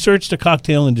of researched a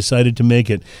cocktail and decided to make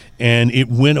it, and it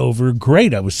went over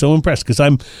great. I was so impressed because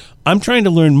I'm trying to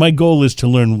learn. My goal is to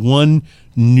learn one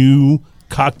new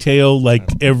cocktail like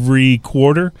every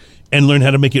quarter and learn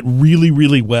how to make it really,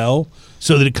 really well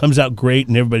so that it comes out great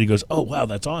and everybody goes, "Oh, wow,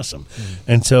 that's awesome."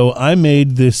 And so I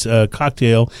made this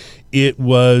cocktail. It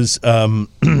was let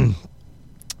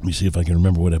me see if I can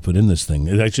remember what I put in this thing.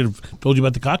 I should have told you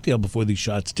about the cocktail before these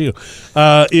shots too.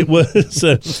 It was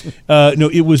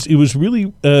it was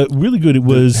really really good. It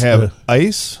was Have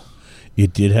ice?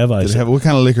 it did have ice. Did it have, what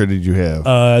kind of liquor did you have?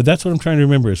 That's what I'm trying to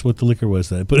remember is what the liquor was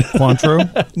that I put.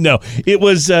 Cointreau? No, it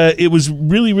was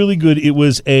really, really good. It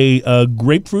was a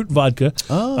grapefruit vodka.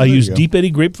 Oh, I there you used go. Deep Eddy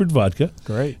grapefruit vodka.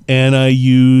 Great. And I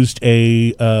used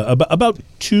about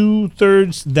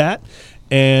 2/3 that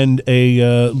and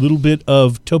a little bit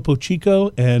of Topo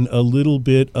Chico and a little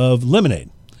bit of lemonade.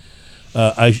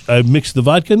 I mixed the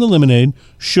vodka and the lemonade,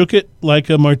 shook it like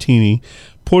a martini,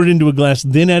 poured it into a glass,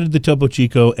 then added the Topo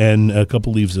Chico and a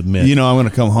couple leaves of mint. I'm going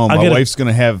to come home. My wife's going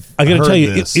to have. I got to heard tell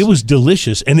you, this. it was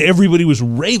delicious, and everybody was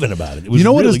raving about it. It was You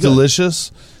know what really is good.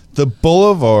 delicious? The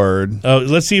Boulevard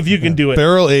Let's see if you can do it.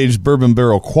 Barrel Aged Bourbon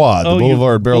Barrel Quad. Oh, The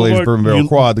Boulevard Barrel Aged Bourbon Barrel you-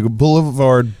 Quad. The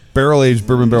Boulevard Barrel Aged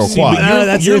Bourbon Barrel See, Quad.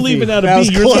 but you're iffy. leaving out a That B.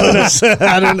 was You're leaving out, close.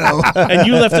 I don't know. and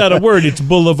you left out a word. It's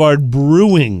Boulevard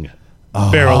Brewing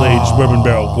Barrel Aged Bourbon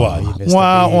Barrel Quad.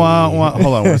 Wah, wah, wah. Hold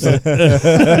on one second.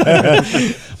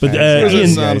 But Where's that Ian,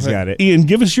 sound effect? got it. Ian,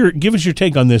 give us your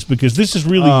take on this because this is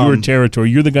really your territory.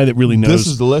 You're the guy that really knows. This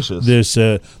is delicious.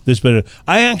 This better.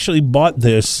 I actually bought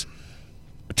this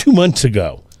 2 months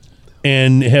ago.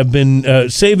 and have been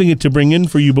saving it to bring in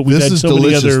for you. But we've This had is so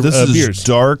delicious. many other This is beers.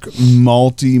 dark,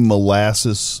 malty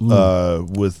molasses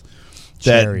with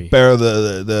Cherry.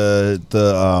 the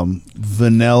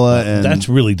vanilla and That's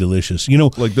really delicious. You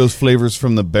know, like those flavors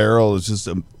from the barrel is just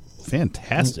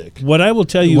fantastic. what I will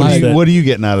tell you What is that are you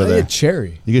getting out of I there? get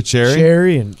cherry. You get cherry?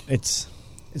 Cherry, and it's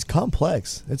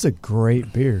complex. It's a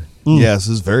great beer. Yes,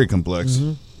 it's very complex.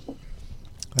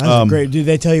 That's great. Do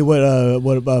they tell you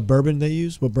what bourbon they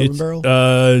use? What bourbon it's, barrel?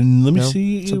 let me No?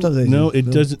 see. Sometimes they no, do. it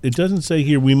No. doesn't. It doesn't say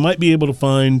here. We might be able to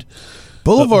find.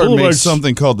 Boulevard Boulevard's- makes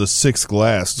something called the Six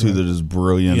Glass too that is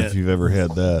brilliant. Yeah. If you've ever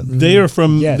had that, They are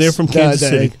from. Yes. They're from Kansas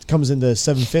City. It comes into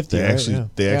 750. they right? actually Yeah.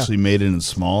 they Yeah. actually made it in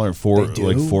smaller They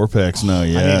do? 4-packs now.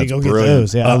 Yeah, I need to it's go get brilliant.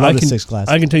 those. Yeah, I love the 6 Glass.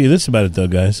 I can tell you this about it though,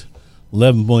 guys.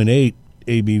 11.8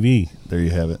 ABV. There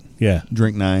you have it. Yeah.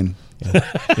 Drink 9. You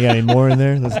got any more in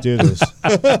there? Let's do this.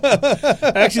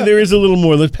 Actually, there is a little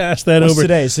more. Let's pass that What's over.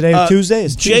 today? Is today Tuesday?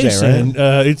 It's Tuesday, Jason,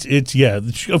 right? it's yeah.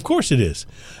 Of course it is.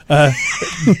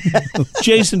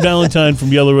 Jason Valentine from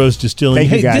Yellow Rose Distilling. Thank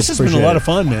you, Hey, guys. this has been a Appreciate lot it. of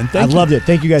fun, man. I Thank you. loved it.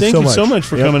 Thank you guys Thank so you much. so much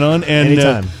for Yep. coming on. And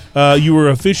Anytime. you were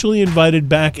officially invited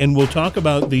back, and we'll talk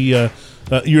about the.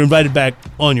 You're invited back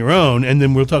on your own, and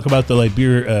then we'll talk about the light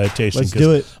beer tasting. Let's 'cause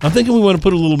do it. I'm thinking we want to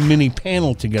put a little mini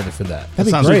panel together for that. That'd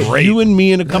be sounds great. great. You and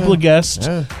me and a couple of guests,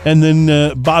 Yeah. and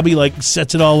then Bobby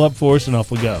sets it all up for us, and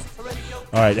off we go.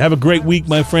 All right, have a great week,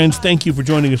 my friends. Thank you for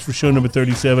joining us for show number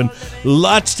 37.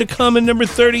 Lots to come in number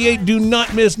 38. Do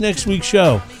not miss next week's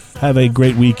show. Have a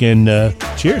great weekend.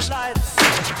 Cheers.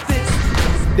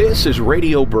 This is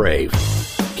Radio Brave.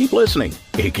 Keep listening.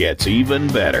 It gets even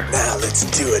better. Now let's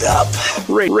do it up.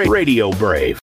 Radio Brave.